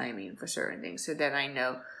my timing for certain things. So then I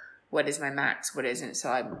know what is my max, what isn't.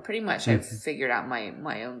 So I've figured out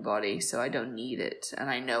my own body, so I don't need it. And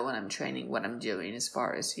I know when I'm training what I'm doing as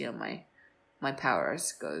far as my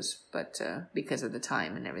powers goes. But because of the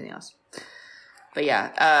time and everything else. But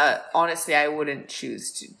yeah, honestly, I wouldn't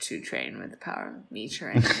choose to train with the power meter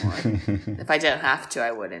anymore. If I don't have to,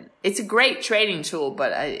 I wouldn't. It's a great training tool,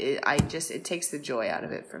 but it takes the joy out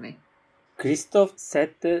of it for me. Christoph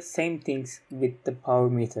said the same things with the power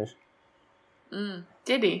meter.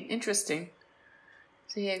 Did he? Interesting.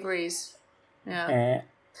 So he agrees. Yeah.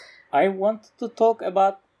 I wanted to talk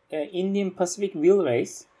about Indian Pacific Wheel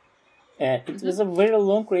Race. It was a very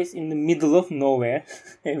long race in the middle of nowhere.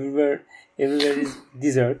 Everywhere is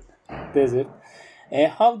desert.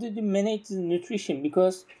 How did you manage the nutrition?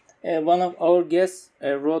 Because one of our guests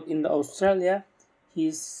wrote in Australia, he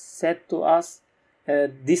said to us,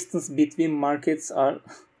 distance between markets are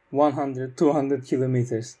 100, 200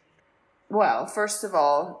 kilometers. Well, first of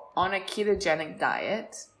all, on a ketogenic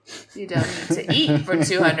diet, you don't need to eat for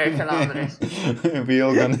 200 kilometers. We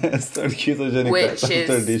all gonna start ketogenic Which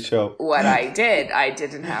after is this show. What I did. I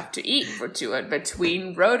didn't have to eat for 200.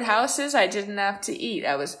 Between roadhouses, I didn't have to eat.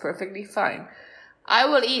 I was perfectly fine. I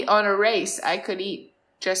will eat on a race. I could eat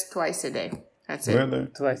just twice a day. That's it. Really?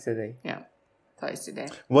 Twice a day. Yeah, twice a day.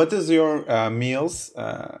 What is your meals?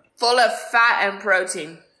 Full of fat and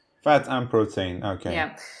protein. Fat and protein. Okay.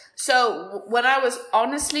 Yeah. So when I was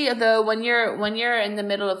honestly though, when you're in the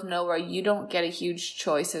middle of nowhere, you don't get a huge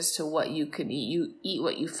choice as to what you can eat. You eat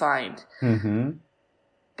what you find. Mm-hmm.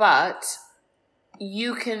 But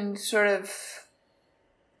you can sort of,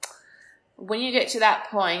 when you get to that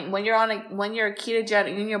point, when you're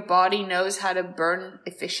ketogenic, when your body knows how to burn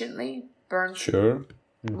efficiently, sure.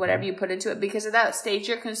 whatever you put into it, because at that stage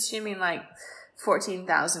you're consuming like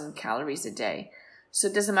 14,000 calories a day. So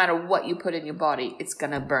it doesn't matter what you put in your body, it's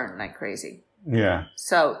gonna burn like crazy. Yeah.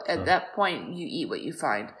 So at that point, you eat what you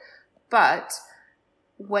find. But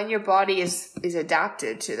when your body is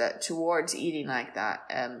adapted to that, towards eating like that,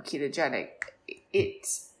 ketogenic, it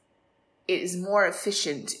is more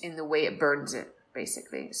efficient in the way it burns it,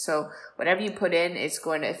 basically. So whatever you put in, it's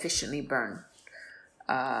going to efficiently burn.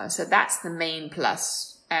 So that's the main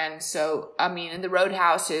plus. And so, I mean, in the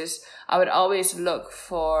roadhouses, I would always look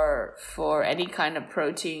for any kind of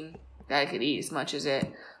protein that I could eat as much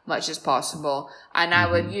as possible. And I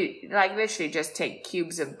would literally just take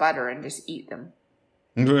cubes of butter and just eat them.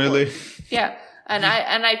 Really? Yeah. And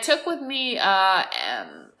I took with me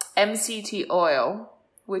MCT oil,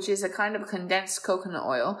 which is a kind of condensed coconut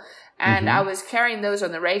oil. And I was carrying those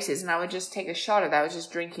on the races, and I would just take a shot of that. I was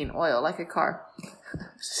just drinking oil like a car.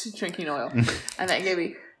 Just drinking oil. And that gave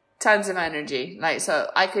me tons of energy. Like,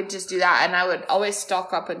 so I could just do that. And I would always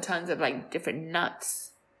stock up on tons of like different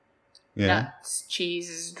nuts. Yeah. Nuts,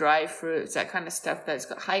 cheeses, dry fruits, that kind of stuff that's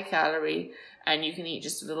got high calorie, and you can eat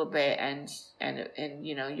just a little bit, and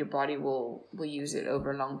you know, your body will use it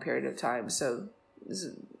over a long period of time. So,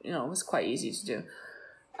 you know, it was quite easy to do.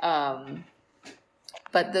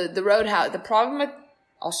 But the roadhouse, the problem with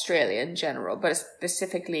Australia in general, but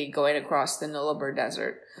specifically going across the Nullarbor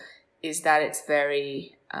Desert, is that it's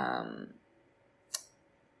very, I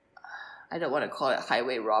don't want to call it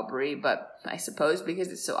highway robbery, but I suppose because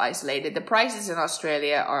it's so isolated, the prices in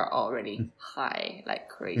Australia are already high, like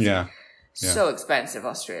crazy. Yeah. So expensive,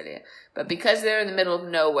 Australia. But because they're in the middle of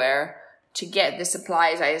nowhere, to get the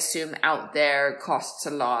supplies, I assume, out there costs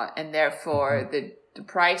a lot, and therefore the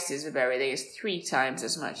prices of everything is 3 times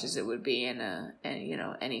as much as it would be in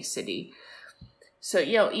any city. So,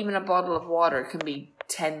 you know, even a bottle of water can be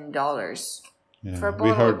 $10 for a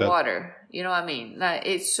bottle of water. You know what I mean? Like,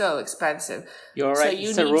 it's so expensive. You're so right. you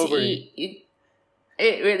it's need a robbery. to eat.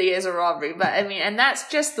 It really is a robbery. But I mean, and that's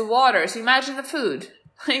just the water. So imagine the food.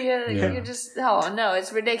 You're just, oh no,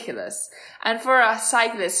 it's ridiculous. And for a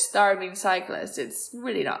starving cyclist, it's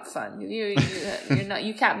really not fun. You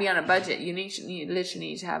can't be on a budget. You literally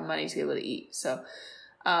need to have money to be able to eat. So,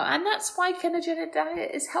 and that's why ketogenic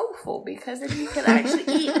diet is helpful, because then you can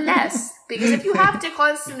actually eat less. Because if you have to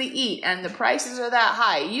constantly eat and the prices are that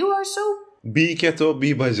high, you are so... Be keto,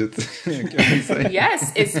 be budget.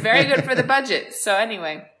 Yes, it's very good for the budget. So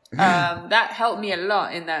anyway... that helped me a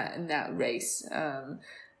lot in that race.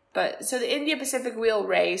 But so the India Pacific Wheel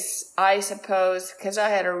race, I suppose, because I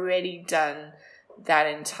had already done that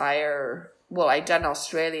entire, I'd done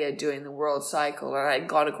Australia doing the world cycle, and I'd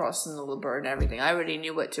gone across the Nullarbor and everything. I already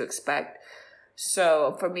knew what to expect.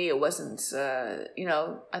 So for me, it wasn't,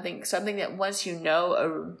 I think something that once you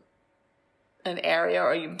know an area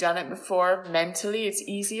or you've done it before, mentally it's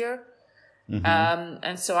easier.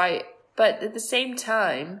 And so but at the same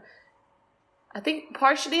time, I think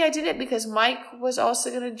partially I did it because Mike was also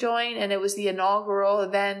going to join, and it was the inaugural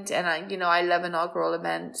event, and I love inaugural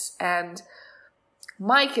events. And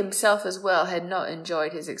Mike himself as well had not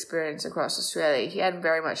enjoyed his experience across Australia. He had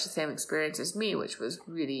very much the same experience as me, which was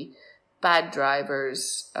really bad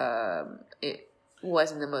drivers. It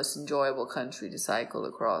wasn't the most enjoyable country to cycle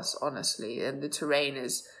across, honestly, and the terrain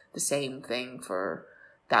is the same thing for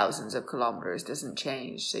thousands of kilometers, doesn't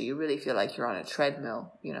change. So you really feel like you're on a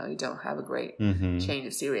treadmill. You know, you don't have a great change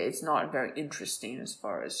of scenery. It's not very interesting as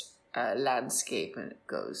far as landscape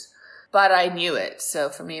goes. But I knew it. So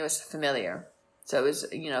for me, it was familiar. So it was,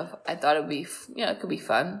 I thought it would be, it could be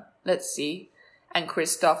fun. Let's see. And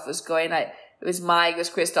Christoph was going, it was Mike, it was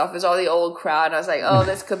Christoph, it was all the old crowd. I was like, oh,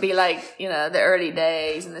 this could be like, the early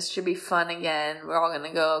days, and this should be fun again. We're all going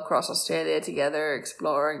to go across Australia together,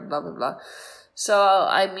 exploring, blah, blah, blah. So,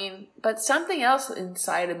 but something else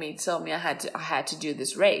inside of me told me I had to do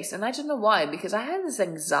this race. And I don't know why, because I had this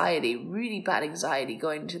anxiety, really bad anxiety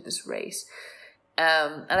going into this race.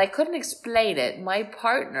 And I couldn't explain it. My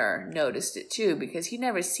partner noticed it too, because he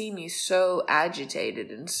never seen me so agitated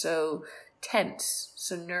and so tense,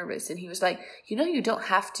 so nervous. And he was like, you don't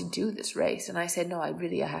have to do this race. And I said, no, I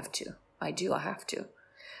have to. I have to.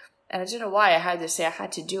 And I don't know why I had to say I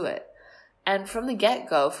had to do it. And from the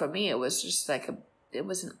get-go, for me, it was just like it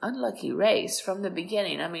was an unlucky race from the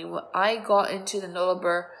beginning. I mean, I got into the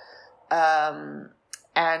Nullarbor,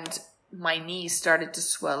 and my knees started to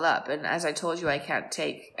swell up. And as I told you, I can't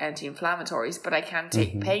take anti-inflammatories, but I can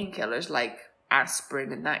take painkillers like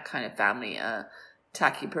aspirin and that kind of family.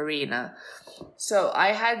 tachypurina. So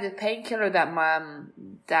I had the painkiller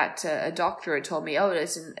that a doctor had told me, oh,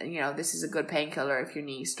 listen, this is a good painkiller if your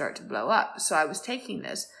knees start to blow up. So I was taking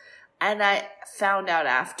this, and I found out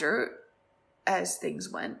after, as things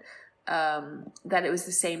went, that it was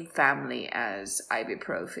the same family as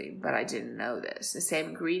ibuprofen, but I didn't know this. The same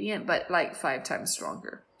ingredient, but like 5 times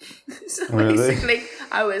stronger. So basically,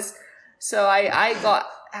 I got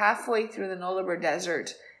halfway through the Nullarbor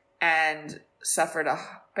Desert and suffered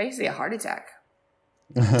basically a heart attack.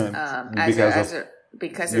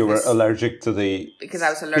 Because you were allergic to the because I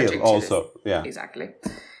was allergic to also. Yeah, exactly.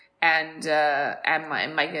 And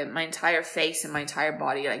my entire face and my entire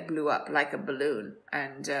body like blew up like a balloon,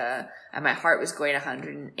 and my heart was going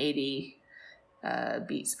 180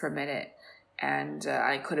 beats per minute, and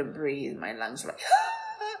I couldn't breathe. My lungs were like,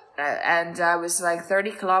 and I was like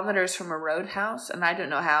 30 kilometers from a roadhouse, and I don't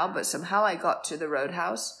know how, but somehow I got to the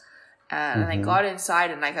roadhouse. And I got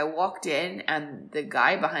inside, and like I walked in, and the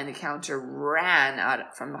guy behind the counter ran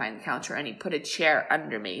out from behind the counter, and he put a chair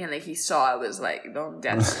under me, and like he saw I was like on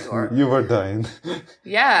death's door. You were dying.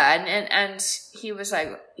 Yeah, and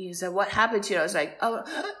he said, "What happened to you?" I was like, "Oh,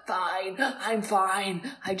 I'm fine.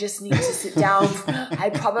 I just need to sit down. I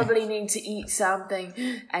probably need to eat something."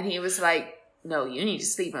 And he was like, "No, you need to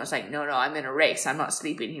sleep." And I was like, "No, I'm in a race. I'm not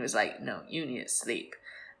sleeping." He was like, "No, you need to sleep."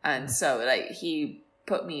 And so like he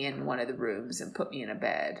put me in one of the rooms and put me in a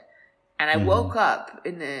bed, and I woke up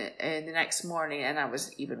in the next morning, and I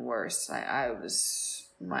was even worse. I was,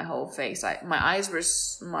 my whole face, my eyes were,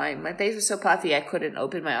 my face was so puffy I couldn't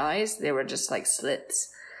open my eyes. They were just like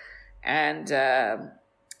slits. And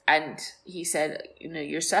he said,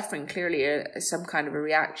 you're suffering clearly some kind of a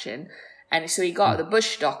reaction. And so he got the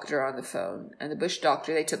bush doctor on the phone, and the bush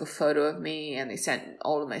doctor, they took a photo of me, and they sent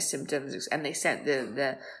all of my symptoms, and they sent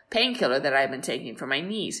the painkiller that I've been taking for my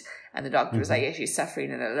knees. And the doctor was like, yeah, she's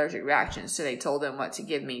suffering an allergic reaction. So they told them what to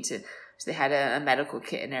give me so they had a medical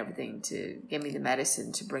kit and everything to give me the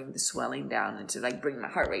medicine to bring the swelling down and to like bring my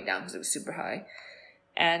heart rate down because it was super high.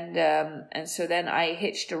 And so then I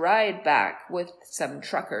hitched a ride back with some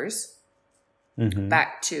truckers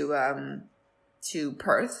back to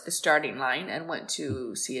Perth, the starting line, and went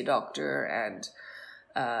to see a doctor, and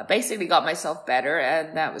basically got myself better.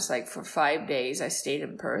 And that was like for 5 days I stayed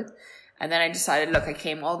in Perth. And then I decided, look, I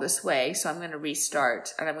came all this way, so I'm going to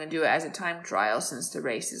restart, and I'm going to do it as a time trial since the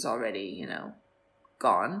race is already,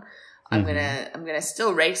 gone. I'm gonna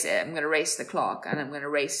still race it. I'm gonna race the clock, and I'm gonna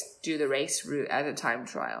do the race route as a time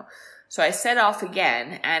trial. So I set off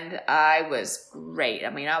again, and I was great. I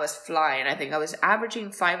mean, I was flying. I think I was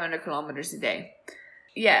averaging 500 kilometers a day.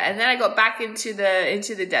 Yeah, and then I got back into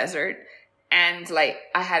the desert, and like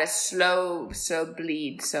I had a slow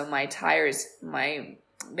bleed. So my tires, the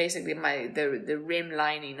rim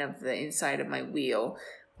lining of the inside of my wheel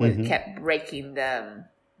kept breaking the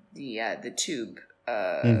tube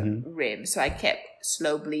rim. So I kept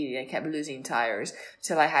slow bleeding. I kept losing tires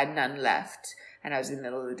till I had none left. And I was in the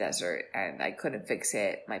middle of the desert, and I couldn't fix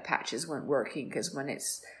it. My patches weren't working because when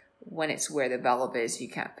it's where the valve is, you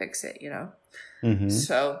can't fix it,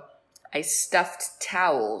 So I stuffed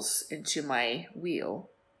towels into my wheel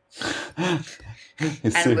and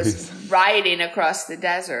was riding across the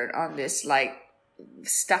desert on this like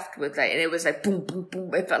stuffed with like, and it was like boom, boom,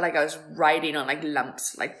 boom. It felt like I was riding on like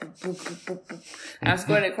lumps, like boom, boom, boom, boom, boom. And I was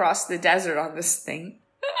going across the desert on this thing.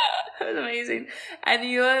 It was amazing. And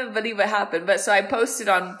you won't believe what happened. But so I posted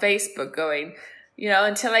on Facebook going,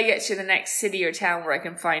 until I get to the next city or town where I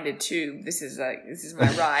can find a tube, this is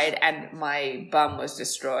my ride. And my bum was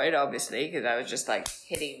destroyed, obviously, because I was just like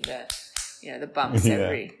hitting the bumps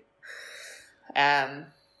every. And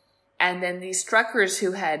then these truckers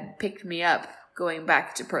who had picked me up going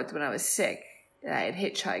back to Perth when I was sick, that I had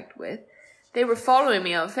hitchhiked with, they were following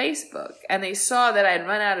me on Facebook, and they saw that I had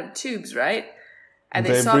run out of tubes, right? And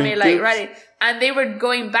they saw me like riding, and they were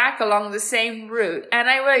going back along the same route. And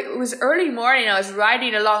it was early morning. I was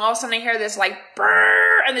riding along. All of a sudden I hear this like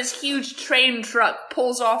brrr, and this huge train truck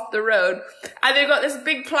pulls off the road, and they've got this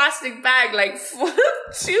big plastic bag like full of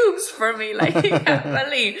tubes for me. Like you can't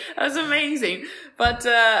believe. That was amazing. But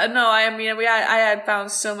no, I had found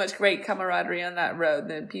so much great camaraderie on that road.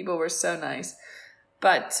 The people were so nice.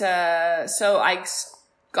 But so I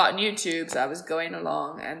got new tubes. I was going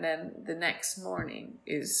along, and then the next morning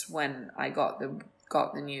is when I got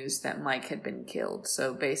the news that Mike had been killed.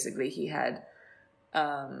 So basically, he had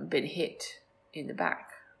been hit in the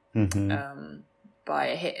back by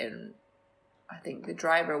a hit, and I think the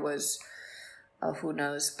driver was, who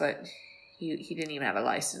knows, but he didn't even have a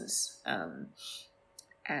license.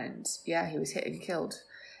 And yeah, he was hit and killed,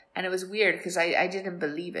 and it was weird because I didn't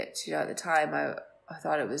believe it. At the time,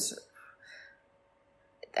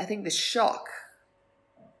 I think the shock,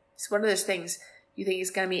 it's one of those things you think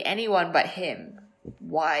it's going to be anyone but him.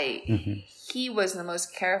 Why? He was the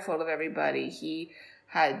most careful of everybody. He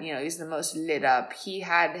had, he's the most lit up. He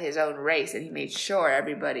had his own race and he made sure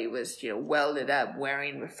everybody was, well lit up,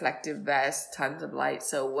 wearing reflective vests, tons of light.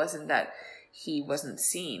 So it wasn't that he wasn't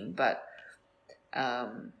seen, but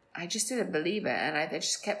I just didn't believe it. And I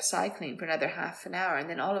just kept cycling for another half an hour. And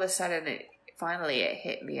then all of a sudden it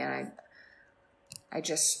hit me, and I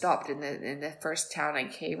just stopped in the first town I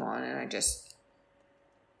came on, and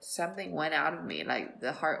something went out of me, like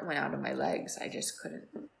the heart went out of my legs. I just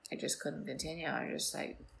couldn't continue. I just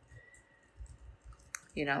like,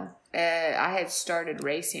 I had started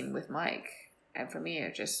racing with Mike, and for me,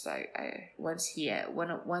 it just like, once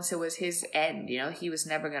it was his end, he was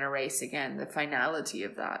never going to race again. The finality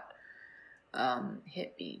of that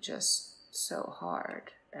hit me just so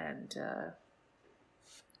hard, and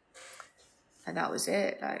that was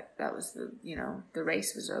it. That was the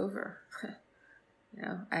race was over.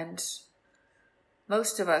 And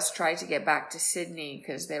most of us tried to get back to Sydney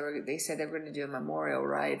because they said they were going to do a memorial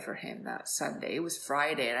ride for him that Sunday. It was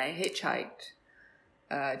Friday, and I hitchhiked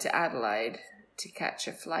to Adelaide to catch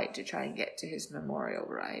a flight to try and get to his memorial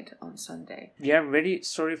ride on Sunday. We are very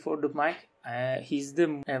sorry for the Mike. He's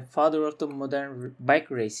the father of the modern bike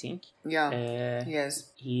racing. Yeah.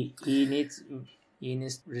 Yes. He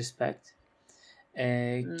needs respect.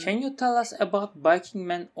 Can you tell us about Biking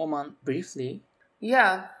Man Oman briefly?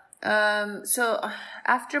 Yeah. So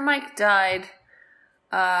after Mike died,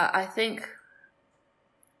 I think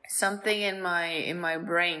something in my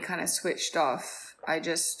brain kind of switched off. I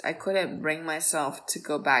couldn't bring myself to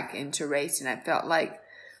go back into racing. I felt like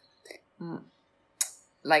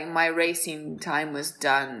my racing time was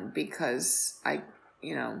done because I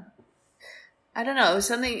don't know, it was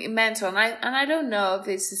something mental, and I don't know if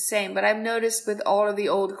it's the same, but I've noticed with all of the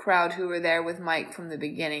old crowd who were there with Mike from the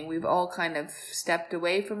beginning, we've all kind of stepped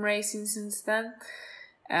away from racing since then,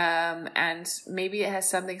 and maybe it has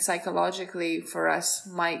something psychologically for us.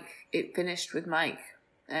 It finished with Mike,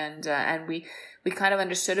 and we kind of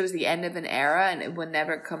understood it was the end of an era, and it would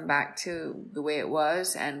never come back to the way it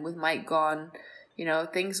was, and with Mike gone,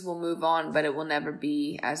 things will move on, but it will never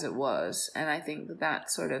be as it was. And I think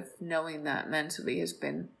that sort of knowing that mentally has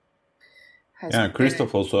been.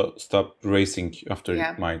 Christoph also stopped racing after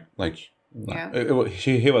Mike.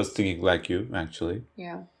 He was thinking like you, actually.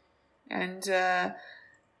 Yeah, and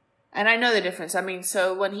I know the difference. I mean,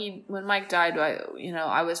 so when Mike died,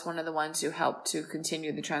 I was one of the ones who helped to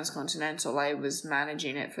continue the Transcontinental. I was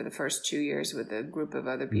managing it for the first 2 years with a group of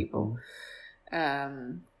other people.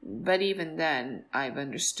 But even then, I've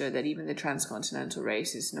understood that even the Transcontinental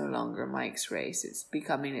Race is no longer Mike's race. It's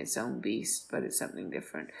becoming its own beast, but it's something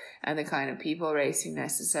different. And the kind of people racing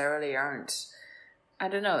necessarily aren't. I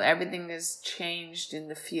don't know. Everything has changed in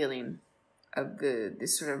the feeling of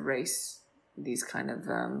this sort of race, these kind of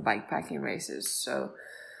bikepacking races. So,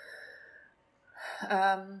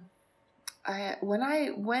 when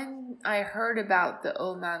I heard about the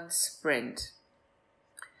Oman Sprint,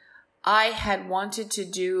 I had wanted to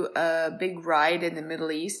do a big ride in the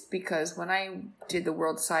Middle East because when I did the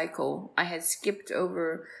World Cycle, I had skipped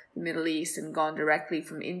over the Middle East and gone directly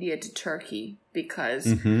from India to Turkey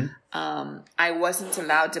because I wasn't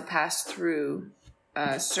allowed to pass through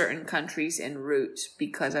certain countries en route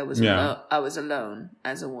because I was alone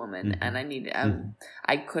as a woman, and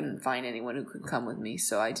I couldn't find anyone who could come with me,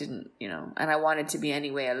 so I didn't, and I wanted to be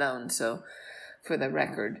anyway alone. So, for the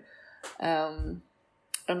record.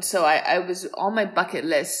 And so I was on my bucket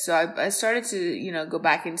list. So I started to, go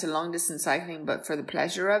back into long distance cycling, but for the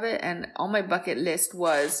pleasure of it. And on my bucket list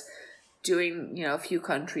was doing, a few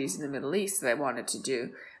countries in the Middle East that I wanted to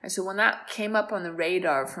do. And so when that came up on the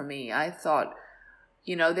radar for me, I thought,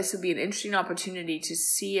 this would be an interesting opportunity to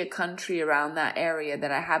see a country around that area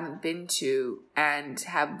that I haven't been to and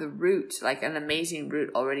have the route, like an amazing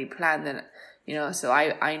route already planned. And so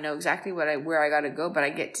I know exactly where I got to go, but I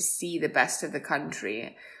get to see the best of the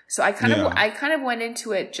country. So I kind of went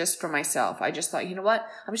into it just for myself. I just thought, you know what?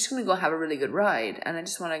 I'm just going to go have a really good ride, and I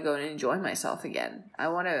just want to go and enjoy myself again. I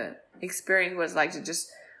want to experience what it's like to just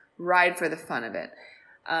ride for the fun of it.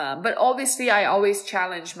 But obviously, I always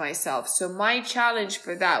challenge myself. So my challenge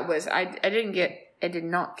for that was I did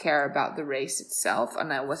not care about the race itself,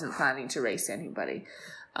 and I wasn't planning to race anybody.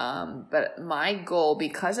 But my goal,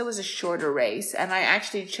 because it was a shorter race, and I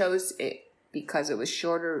actually chose it because it was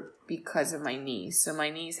shorter because of my knees. So my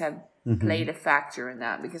knees have played a factor in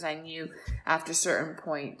that, because I knew after a certain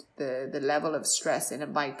point, the level of stress in a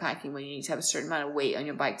bike packing when you need to have a certain amount of weight on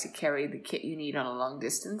your bike to carry the kit you need on a long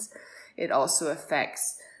distance it also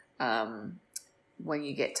affects when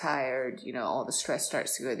you get tired, all the stress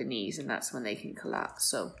starts to go to the knees, and that's when they can collapse.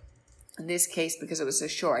 So in this case, because it was so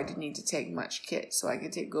short, I didn't need to take much kit, so I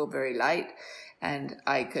could go very light, and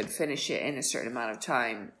I could finish it in a certain amount of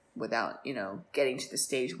time without, getting to the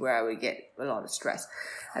stage where I would get a lot of stress.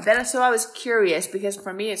 And then, so I was curious, because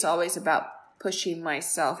for me, it's always about pushing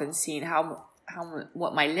myself and seeing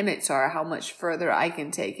what my limits are, how much further I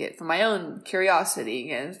can take it, for my own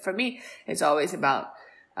curiosity. And for me, it's always about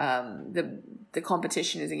the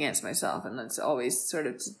competition is against myself, and it's always sort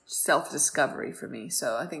of self-discovery for me.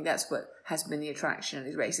 So I think that's what has been the attraction of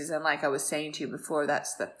these races. And like I was saying to you before,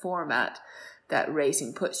 that's the format that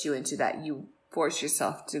racing puts you into, that you force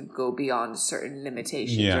yourself to go beyond certain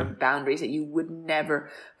limitations or boundaries that you would never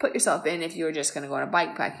put yourself in if you were just going to go on a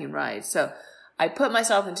bikepacking ride. So I put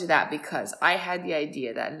myself into that because I had the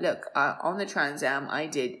idea that, look, on the Trans Am, I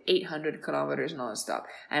did 800 kilometers nonstop,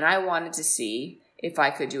 and I wanted to see if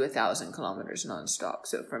I could do 1,000 kilometers nonstop.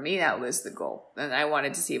 So for me, that was the goal, and I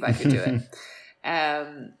wanted to see if I could do it.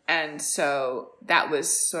 And so that was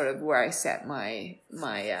sort of where I set my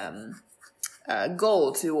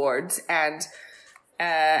goal towards, and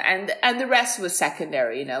the rest was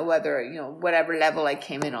secondary. Whether whatever level I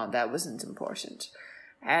came in on, that wasn't important.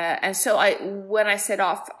 And so when I set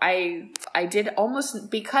off, I did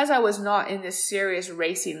almost, because I was not in this serious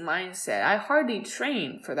racing mindset, I hardly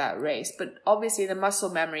trained for that race, but obviously the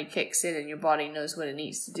muscle memory kicks in and your body knows what it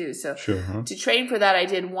needs to do. So to train for that, I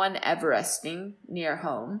did one Everesting near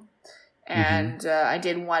home, and I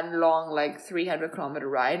did one long, 300 kilometer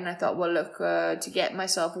ride. And I thought, well, look, to get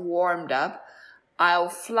myself warmed up, I'll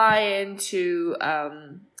fly into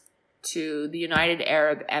to the United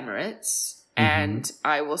Arab Emirates, and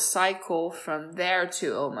I will cycle from there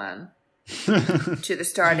to Oman to the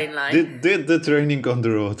starting line. Did the training on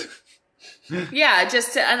the road. Yeah,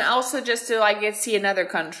 and also just to get see another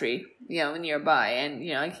country, nearby, and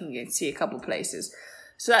I can get see a couple places.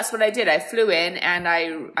 So that's what I did. I flew in and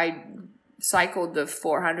I cycled the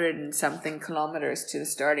 400 and something kilometers to the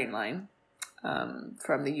starting line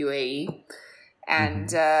from the UAE.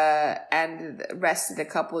 And rested a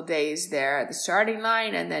couple of days there at the starting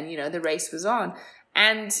line, and then the race was on,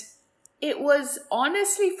 and it was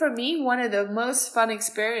honestly for me one of the most fun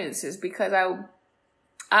experiences, because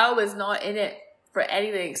I was not in it for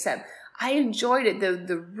anything except I enjoyed it,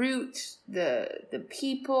 the route, the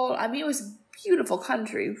people. I mean, it was a beautiful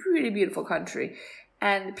country, really beautiful country,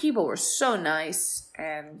 and the people were so nice,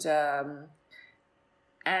 and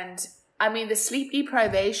I mean the sleep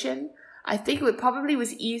deprivation. I think it probably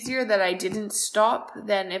was easier that I didn't stop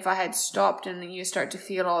than if I had stopped, and then you start to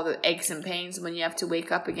feel all the aches and pains when you have to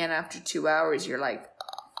wake up again after 2 hours. You're like,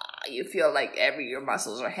 you feel like your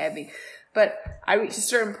muscles are heavy. But I reached a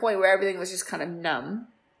certain point where everything was just kind of numb.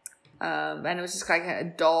 And it was just like a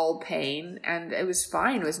dull pain, and it was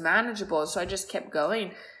fine. It was manageable. So I just kept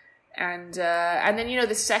going. And then,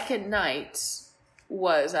 the second night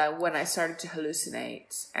was when I started to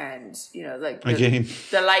hallucinate, and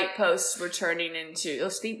the light posts were turning into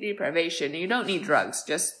sleep deprivation. You don't need drugs,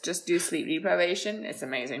 just do sleep deprivation. It's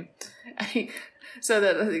amazing. So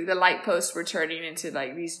the light posts were turning into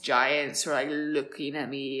these giants were looking at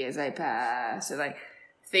me as I passed, and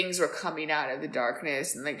things were coming out of the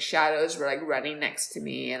darkness, and shadows were running next to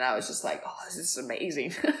me, and I was just like, oh, this is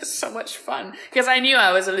amazing. So much fun, because I knew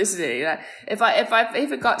I was hallucinating. If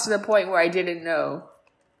it got to the point where I didn't know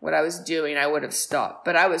what I was doing, I would have stopped,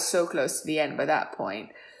 but I was so close to the end by that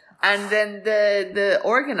point. And then the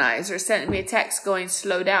organizer sent me a text going,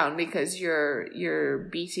 slow down, because you're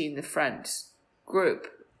beating the front group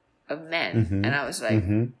of men. And I was like,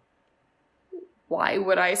 why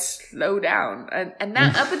would I slow down? And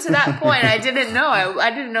that up until that point, I didn't know. I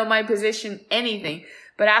didn't know my position, anything.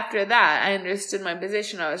 But after that, I understood my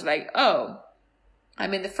position. I was like, oh,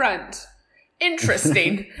 I'm in the front.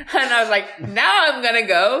 Interesting. And I was like, now I'm going to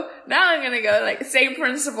go. Same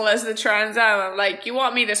principle as the Trans Am. I'm like, you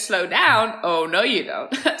want me to slow down? Oh, no, you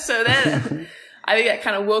don't. So then I think that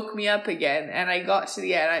kind of woke me up again. And I got to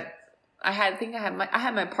the end. I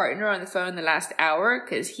had my partner on the phone the last hour,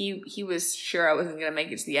 because he was sure I wasn't going to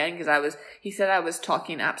make it to the end, because he said I was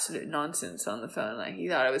talking absolute nonsense on the phone. He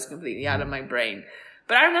thought I was completely out of my brain.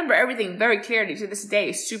 But I remember everything very clearly to this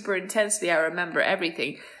day, super intensely. I remember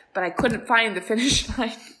everything, but I couldn't find the finish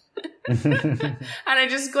line. And I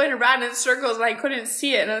just going around in circles, and I couldn't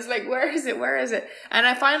see it. And I was like, where is it? And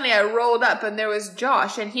I rolled up, and there was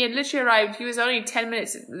Josh, and he had literally arrived. He was only 10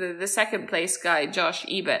 minutes, the second place guy, Josh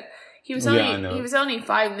Ebert. He was only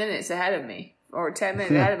 5 minutes ahead of me, or 10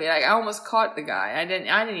 minutes ahead of me. I almost caught the guy. I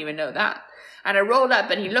didn't even know that. And I rolled up,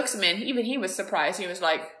 and he looks at me, and even he was surprised. He was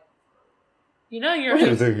like, you're, what are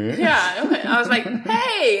you doing here? yeah. I was like,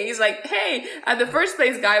 hey, he's like, hey. And the first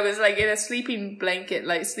place guy was like in a sleeping blanket,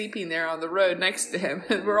 like sleeping there on the road next to him.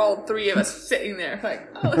 And we're all three of us sitting there like,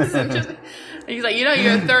 oh, this is interesting. And he's like, you're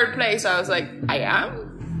in third place. I was like, I am?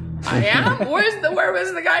 Where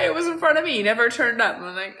was the guy who was in front of me? He never turned up.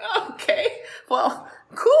 I'm like, oh, okay, well,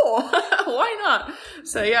 cool. Why not?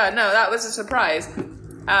 So yeah, no, that was a surprise.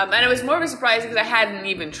 And it was more of a surprise because I hadn't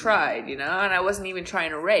even tried, and I wasn't even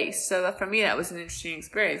trying to race. So that, for me, that was an interesting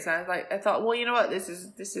experience. And I thought, well, you know what? This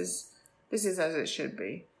is as it should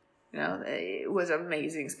be. It was an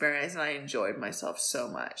amazing experience, and I enjoyed myself so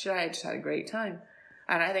much. I just had a great time,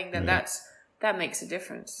 and I think that makes a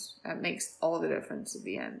difference. That makes all the difference at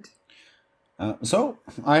the end. So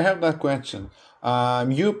I have that question.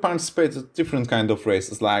 You participated different kind of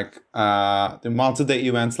races, like the multi-day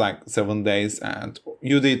events, like 7 days, and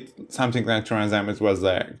you did something like Transam. It was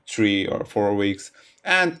like 3 or 4 weeks,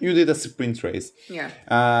 and you did a sprint race.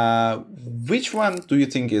 Yeah. Which one do you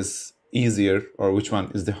think is easier, or which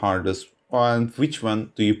one is the hardest, and which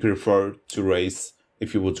one do you prefer to race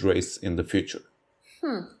if you would race in the future?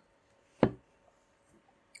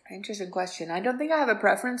 Interesting question. I don't think I have a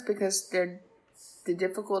preference because the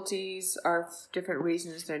difficulties are different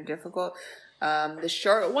reasons they're difficult. The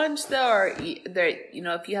short ones though are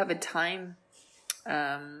if you have a time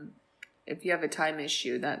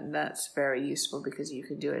issue, that's very useful because you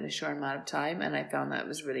can do it in a short amount of time, and I found that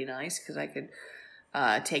was really nice because I could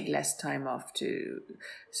take less time off to.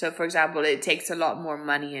 So for example, it takes a lot more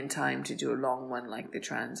money and time to do a long one like the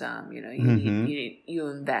Trans Am. You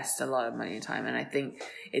invest a lot of money and time, and I think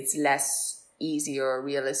it's less easy or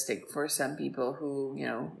realistic for some people who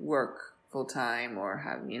work full time or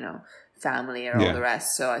have family and all the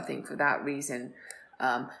rest. So I think for that reason,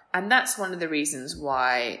 and that's one of the reasons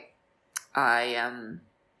why I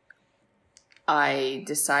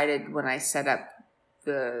decided when I set up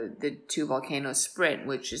the 2 Volcano Sprint,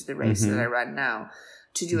 which is the race that I run now,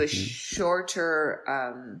 to do a shorter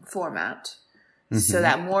format so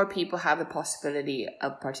that more people have the possibility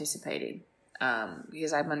of participating.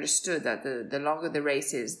 Because I've understood that the longer the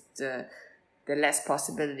race is, the less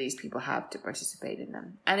possibilities people have to participate in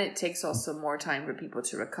them. And it takes also more time for people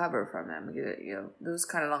to recover from them. Because, those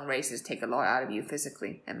kind of long races take a lot out of you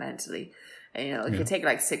physically and mentally. And, it can take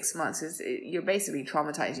like 6 months. You're basically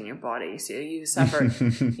traumatizing your body. So you suffer,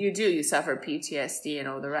 you suffer PTSD and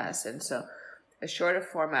all the rest. And so a shorter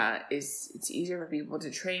format it's easier for people to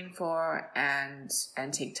train for and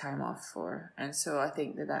take time off for. And so I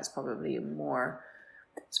think that's probably more,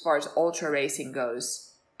 as far as ultra racing goes,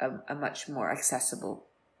 a much more accessible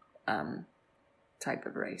type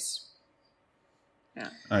of race. Yeah.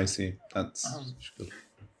 I see. That's good.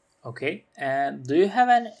 Okay. Do you have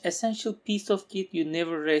an essential piece of kit you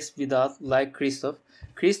never race without, like Christoph?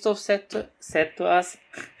 Christoph said to us,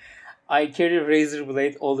 I carry razor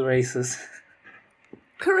blade all the races.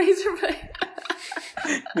 Razor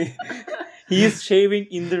blade. He is shaving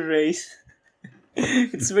in the race.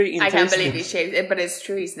 It's very interesting. I can't believe he shaved it, but it's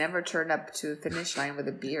true. He's never turned up to a finish line with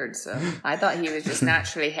a beard, so I thought he was just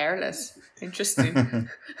naturally hairless. Interesting.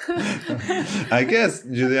 I guess,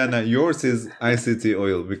 Juliana, yours is ICT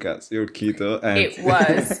oil because you're keto. And It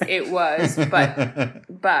was,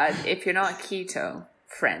 but if you're not keto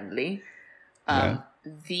friendly,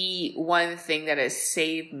 the one thing that has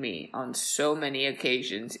saved me on so many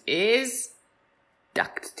occasions is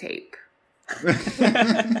duct tape.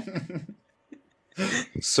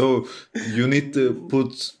 So you need to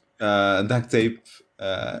put duct tape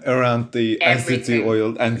around the Everything. ICT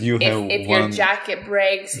oil, and you have if one. Your jacket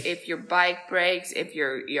breaks, if your bike breaks, if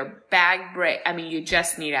your bag breaks, I mean, you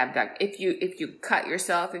just need to have duct. If you cut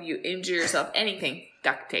yourself, if you injure yourself, anything,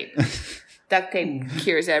 duct tape. Duct tape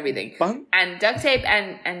cures everything. And duct tape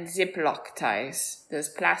and Ziploc ties. Those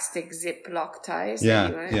plastic Ziploc ties.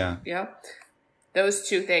 Yeah. Those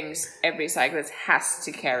 2 things every cyclist has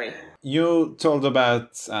to carry. You told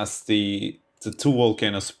about us the 2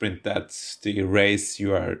 Volcano Sprint, that's the race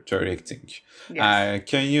you are directing. Yes.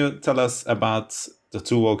 Can you tell us about the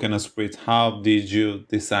 2 Volcano Sprint? How did you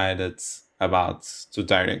decided about to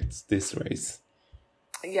direct this race?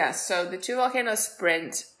 Yeah, so the 2 Volcano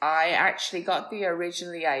Sprint, I actually got the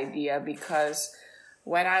original idea because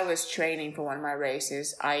when I was training for one of my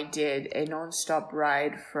races, I did a non-stop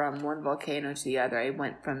ride from one volcano to the other. I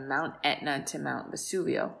went from Mount Etna to Mount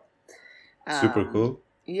Vesuvio. Super cool.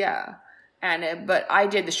 Yeah. But I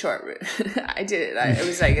did the short route. I did it. It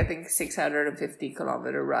was like, I think 650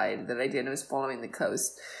 kilometer ride that I did. It was following the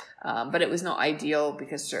coast. But it was not ideal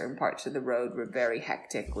because certain parts of the road were very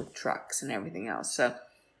hectic with trucks and everything else.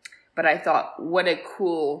 But I thought, what a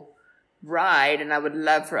cool ride, and I would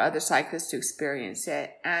love for other cyclists to experience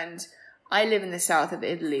it. And I live in the south of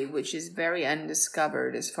Italy, which is very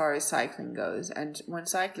undiscovered as far as cycling goes. And when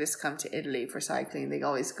cyclists come to Italy for cycling, they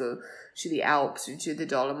always go to the Alps or to the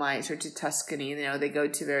Dolomites or to Tuscany. You know, they go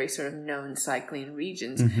to very sort of known cycling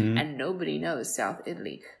regions, and nobody knows South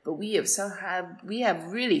Italy. But we have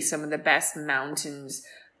really some of the best mountains,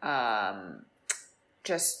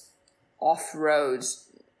 just off-road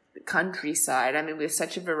countryside. I mean, we have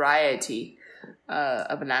such a variety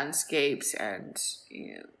of landscapes, and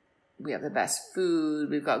you know, we have the best food,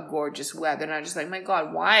 we've got gorgeous weather, and I'm just like, my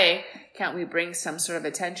God, why can't we bring some sort of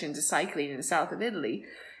attention to cycling in the south of Italy?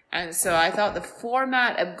 And so I thought the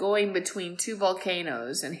format of going between two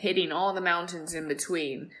volcanoes and hitting all the mountains in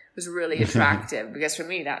between was really attractive, because for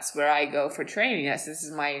me, that's where I go for training. Yes, this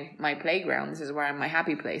is my playground. This is where my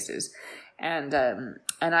happy place is. And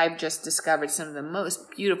I've just discovered some of the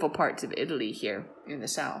most beautiful parts of Italy here in the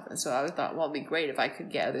south. And so I thought, well, it'd be great if I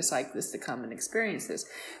could get other cyclists to come and experience this.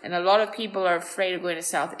 And a lot of people are afraid of going to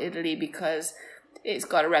South Italy because it's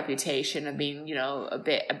got a reputation of being, you know, a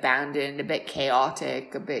bit abandoned, a bit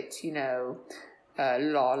chaotic, a bit, you know,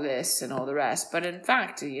 lawless and all the rest. But in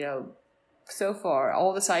fact, you know, so far,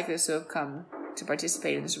 all the cyclists who have come to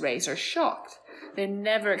participate in this race are shocked. They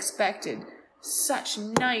never expected such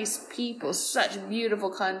nice people, such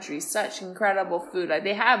beautiful countries, such incredible food. Like,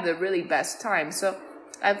 they have the really best time. So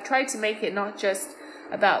I've tried to make it not just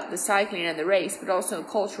about the cycling and the race, but also a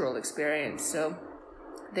cultural experience. So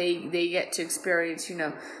they get to experience, you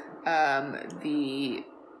know,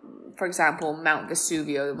 for example, Mount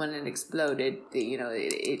Vesuvio, when it exploded,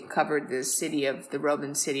 it covered the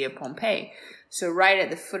Roman city of Pompeii. So right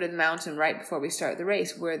at the foot of the mountain, right before we start the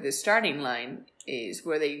race, where the starting line is,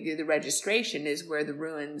 where they do the registration, is where the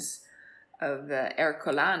ruins of the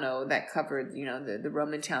Ercolano that covered, you know, the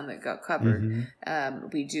Roman town that got covered.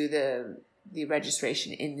 We do the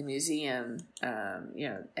registration in the museum. You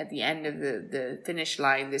know, at the end of the finish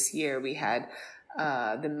line this year, we had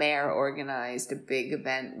the mayor organized a big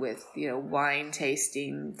event with, you know, wine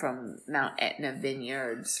tasting from Mount Etna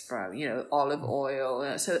vineyards, from, you know, olive oil.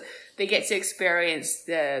 You know, so they get to experience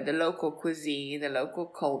the local cuisine, the local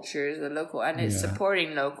cultures, and it's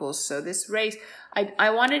supporting locals. So this race, I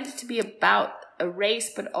wanted it to be about a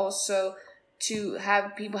race, but also to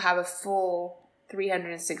have people have a full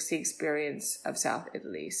 360 experience of South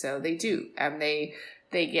Italy. So they do, and they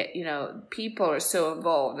get, you know, people are so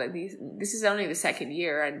involved. Like, this is only the second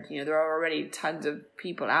year, and, you know, there are already tons of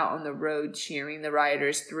people out on the road cheering the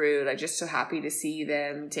riders through, like, just so happy to see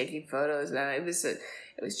them, taking photos. And it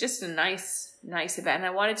was just a nice event. And I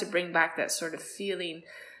wanted to bring back that sort of feeling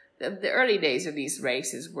of the early days of these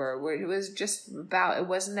races where it was just about, it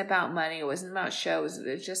wasn't about money, it wasn't about shows, it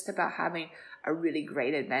was just about having a really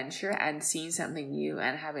great adventure and seeing something new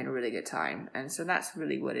and having a really good time. And so that's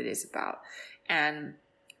really what it is about. And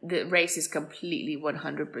the race is completely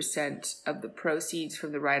 100% of the proceeds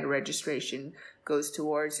from the rider registration goes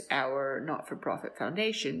towards our not-for-profit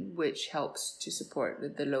foundation, which helps to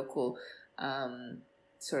support the local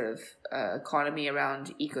economy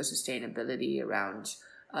around eco-sustainability, around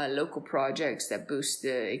local projects that boost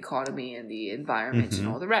the economy and the environment and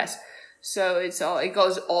all the rest. So it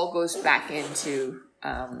goes back into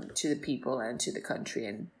to the people and to the country,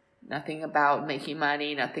 and nothing about making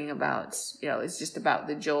money, nothing about, you know, it's just about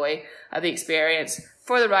the joy of the experience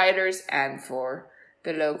for the riders and for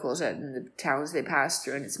the locals and the towns they pass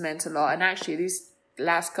through. And it's meant a lot. And actually, these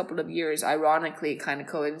last couple of years, ironically, kind of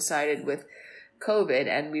coincided with COVID,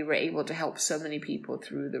 and we were able to help so many people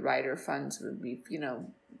through the rider funds with, you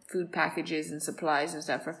know, food packages and supplies and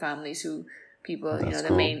stuff for families who people, that's, you know,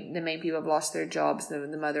 cool. the main people have lost their jobs, the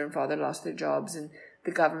mother and father lost their jobs, and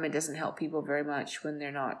the government doesn't help people very much when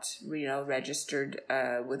they're not, you know, registered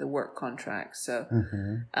with a work contract. So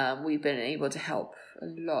we've been able to help a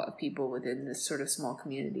lot of people within this sort of small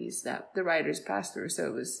communities that the riders pass through.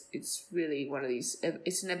 So it's really one of these,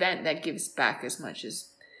 it's an event that gives back as much as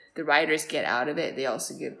the riders get out of it. They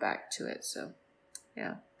also give back to it. So,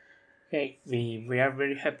 yeah. Okay, we are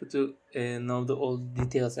very happy to know all the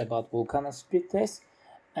details about Volcano Sprint race.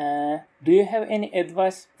 Do you have any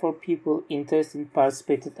advice for people interested in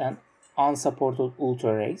participating in an unsupported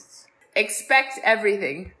ultra race? Expect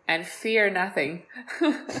everything and fear nothing.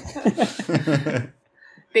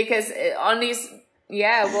 Because on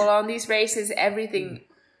these races, everything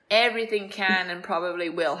can and probably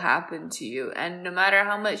will happen to you. And no matter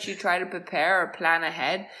how much you try to prepare or plan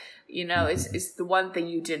ahead, you know, it's the one thing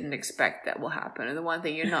you didn't expect that will happen, and the one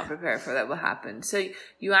thing you're not prepared for that will happen. So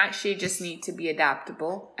you actually just need to be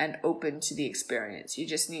adaptable and open to the experience. You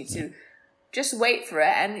just need to just wait for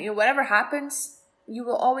it, and, you know, whatever happens, you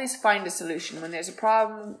will always find a solution. When there's a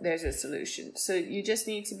problem, there's a solution. So you just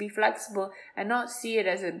need to be flexible and not see it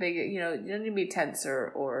as a big, you don't need to be tense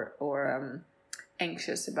or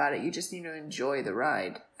anxious about it. You just need to enjoy the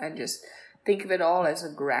ride and just think of it all as a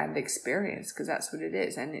grand experience, because that's what it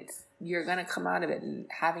is. And you're going to come out of it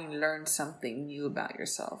having learned something new about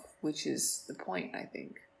yourself, which is the point, I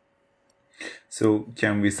think. So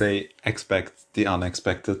can we say expect the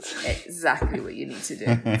unexpected? Exactly what you need to do.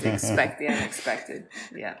 To expect the unexpected.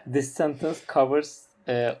 Yeah. This sentence covers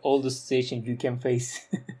all the situations you can face.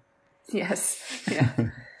 Yes. Yeah.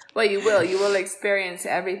 Well, you will. You will experience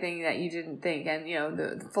everything that you didn't think, and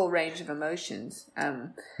the full range of emotions.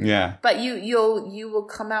 Yeah. But you will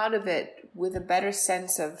come out of it with a better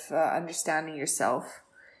sense of understanding yourself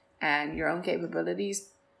and your own capabilities.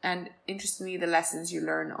 And interestingly, the lessons you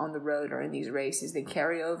learn on the road or in these races, they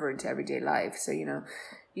carry over into everyday life. So,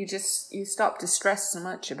 you stop to stress so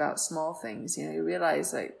much about small things. You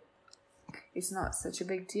realize it's not such a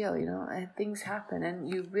big deal, and things happen. And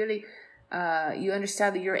you really, you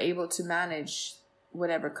understand that you're able to manage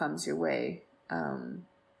whatever comes your way. And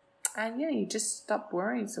you just stop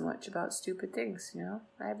worrying so much about stupid things,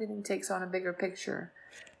 Everything takes on a bigger picture.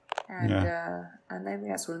 And and I think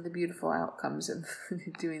that's one of the beautiful outcomes of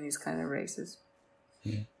doing these kind of races.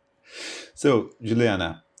 Yeah. So,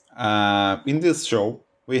 Juliana, in this show,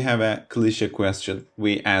 we have a cliche question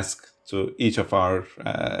we ask to each of our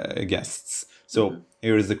guests. So,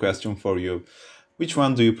 here is the question for you. Which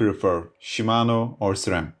one do you prefer, Shimano or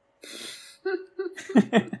SRAM?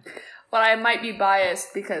 Well, I might be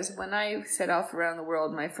biased because when I set off around the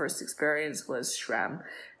world, my first experience was SRAM.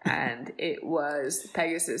 And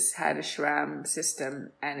Pegasus had a SRAM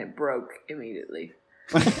system and it broke immediately.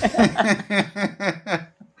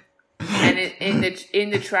 And in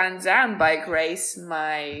the Trans Am bike race,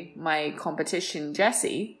 my competition,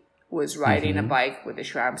 Jesse, was riding a bike with a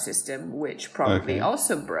SRAM system, which probably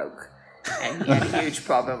also broke. And he had a huge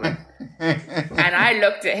problem with it. And I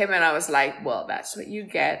looked at him and I was like, well, that's what you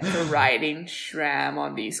get for riding SRAM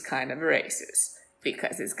on these kind of races.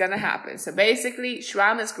 Because it's going to happen. So basically,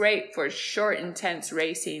 SRAM is great for short, intense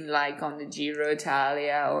racing like on the Giro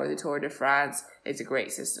Italia or the Tour de France. It's a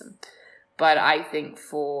great system. But I think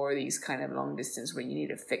for these kind of long distance where you need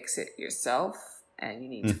to fix it yourself and you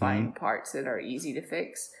need to find parts that are easy to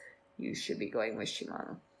fix, you should be going with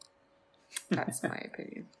Shimano. That's my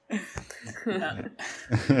opinion.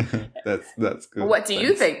 That's good. What do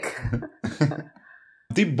you think?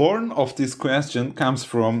 The born of this question comes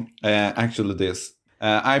from actually this.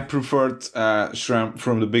 I preferred SRAM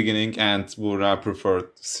from the beginning, and Buhra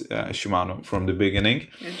preferred Shimano from the beginning.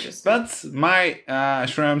 Interesting. But my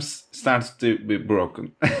SRAMs started to be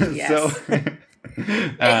broken. Yes. So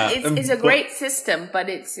it's a great system, but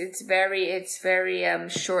it's very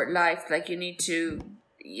short lived. Like you need to,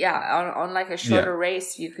 on like a shorter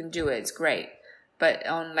race you can do it. It's great, but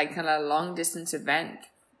on like kind of a long distance event,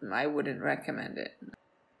 I wouldn't recommend it.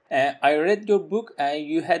 I read your book and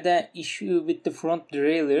you had an issue with the front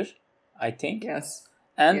derailleur, I think. Yes.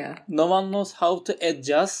 And no one knows how to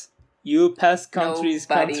adjust. You pass countries,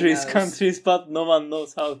 but no one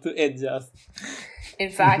knows how to adjust.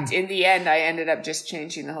 In fact, in the end, I ended up just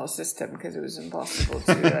changing the whole system because it was impossible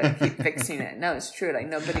to keep fixing it. No, it's true. Like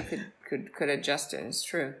nobody could adjust it. It's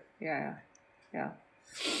true. Yeah.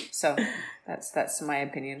 So that's my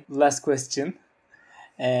opinion. Last question.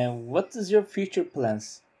 What is your future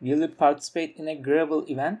plans? Will you participate in a gravel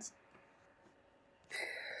event?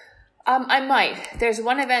 I might. There's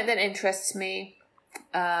one event that interests me,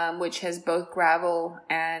 which has both gravel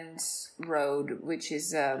and road, which is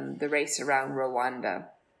the race around Rwanda.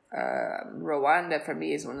 Rwanda, for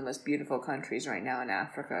me, is one of the most beautiful countries right now in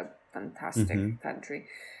Africa. Fantastic country.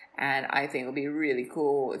 And I think it'll be a really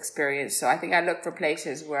cool experience. So I think I look for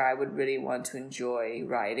places where I would really want to enjoy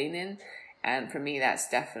riding in. And for me, that's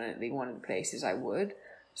definitely one of the places I would.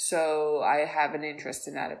 So I have an interest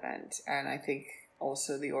in that event. And I think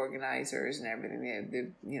also the organizers and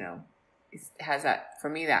everything, it has that, for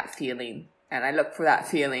me, that feeling. And I look for that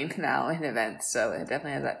feeling now in events. So it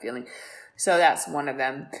definitely has that feeling. So that's one of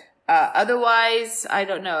them. Otherwise, I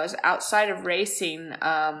don't know. Outside of racing,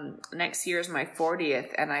 next year is my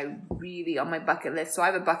 40th, and I really on my bucket list. So I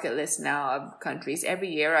have a bucket list now of countries. Every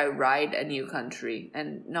year I ride a new country,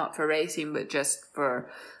 and not for racing, but just for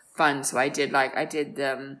fun. So I did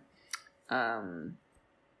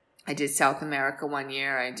South America one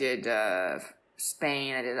year. I did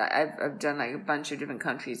Spain. I've done like a bunch of different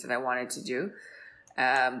countries that I wanted to do.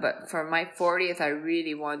 But for my 40th, I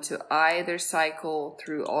really want to either cycle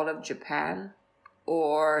through all of Japan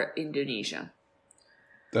or Indonesia.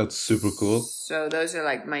 That's super cool. So those are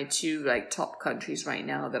like my two like top countries right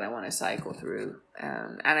now that I want to cycle through.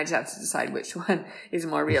 And I just have to decide which one is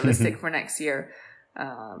more realistic for next year.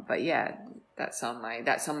 But yeah, that's on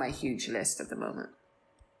my huge list at the moment.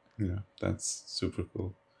 Yeah, that's super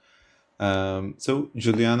cool. So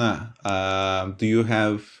Juliana, do you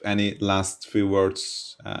have any last few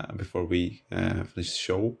words before we finish the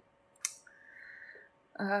show?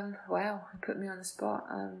 Wow, you put me on the spot.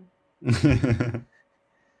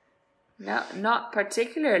 Not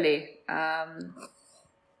particularly.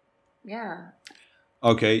 Yeah.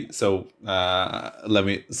 Okay, so let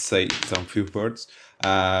me say some few words.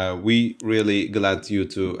 We really glad you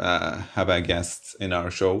to have a guest in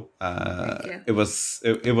our show. Thank you. It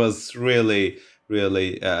was really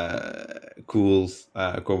cool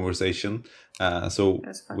conversation. So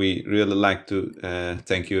we really like to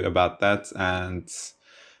thank you about that, and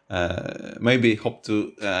maybe hope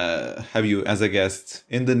to have you as a guest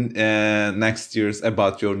in the next years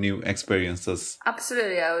about your new experiences.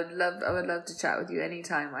 Absolutely, I would love to chat with you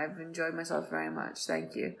anytime. I've enjoyed myself very much.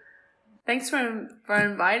 Thank you. Thanks for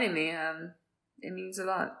inviting me. It means a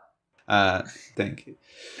lot. Thank you.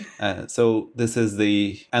 So this is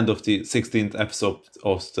the end of the 16th episode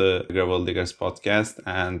of the Gravel Diggers podcast,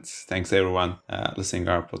 and thanks everyone listening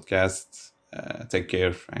our podcast. Take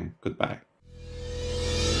care and goodbye.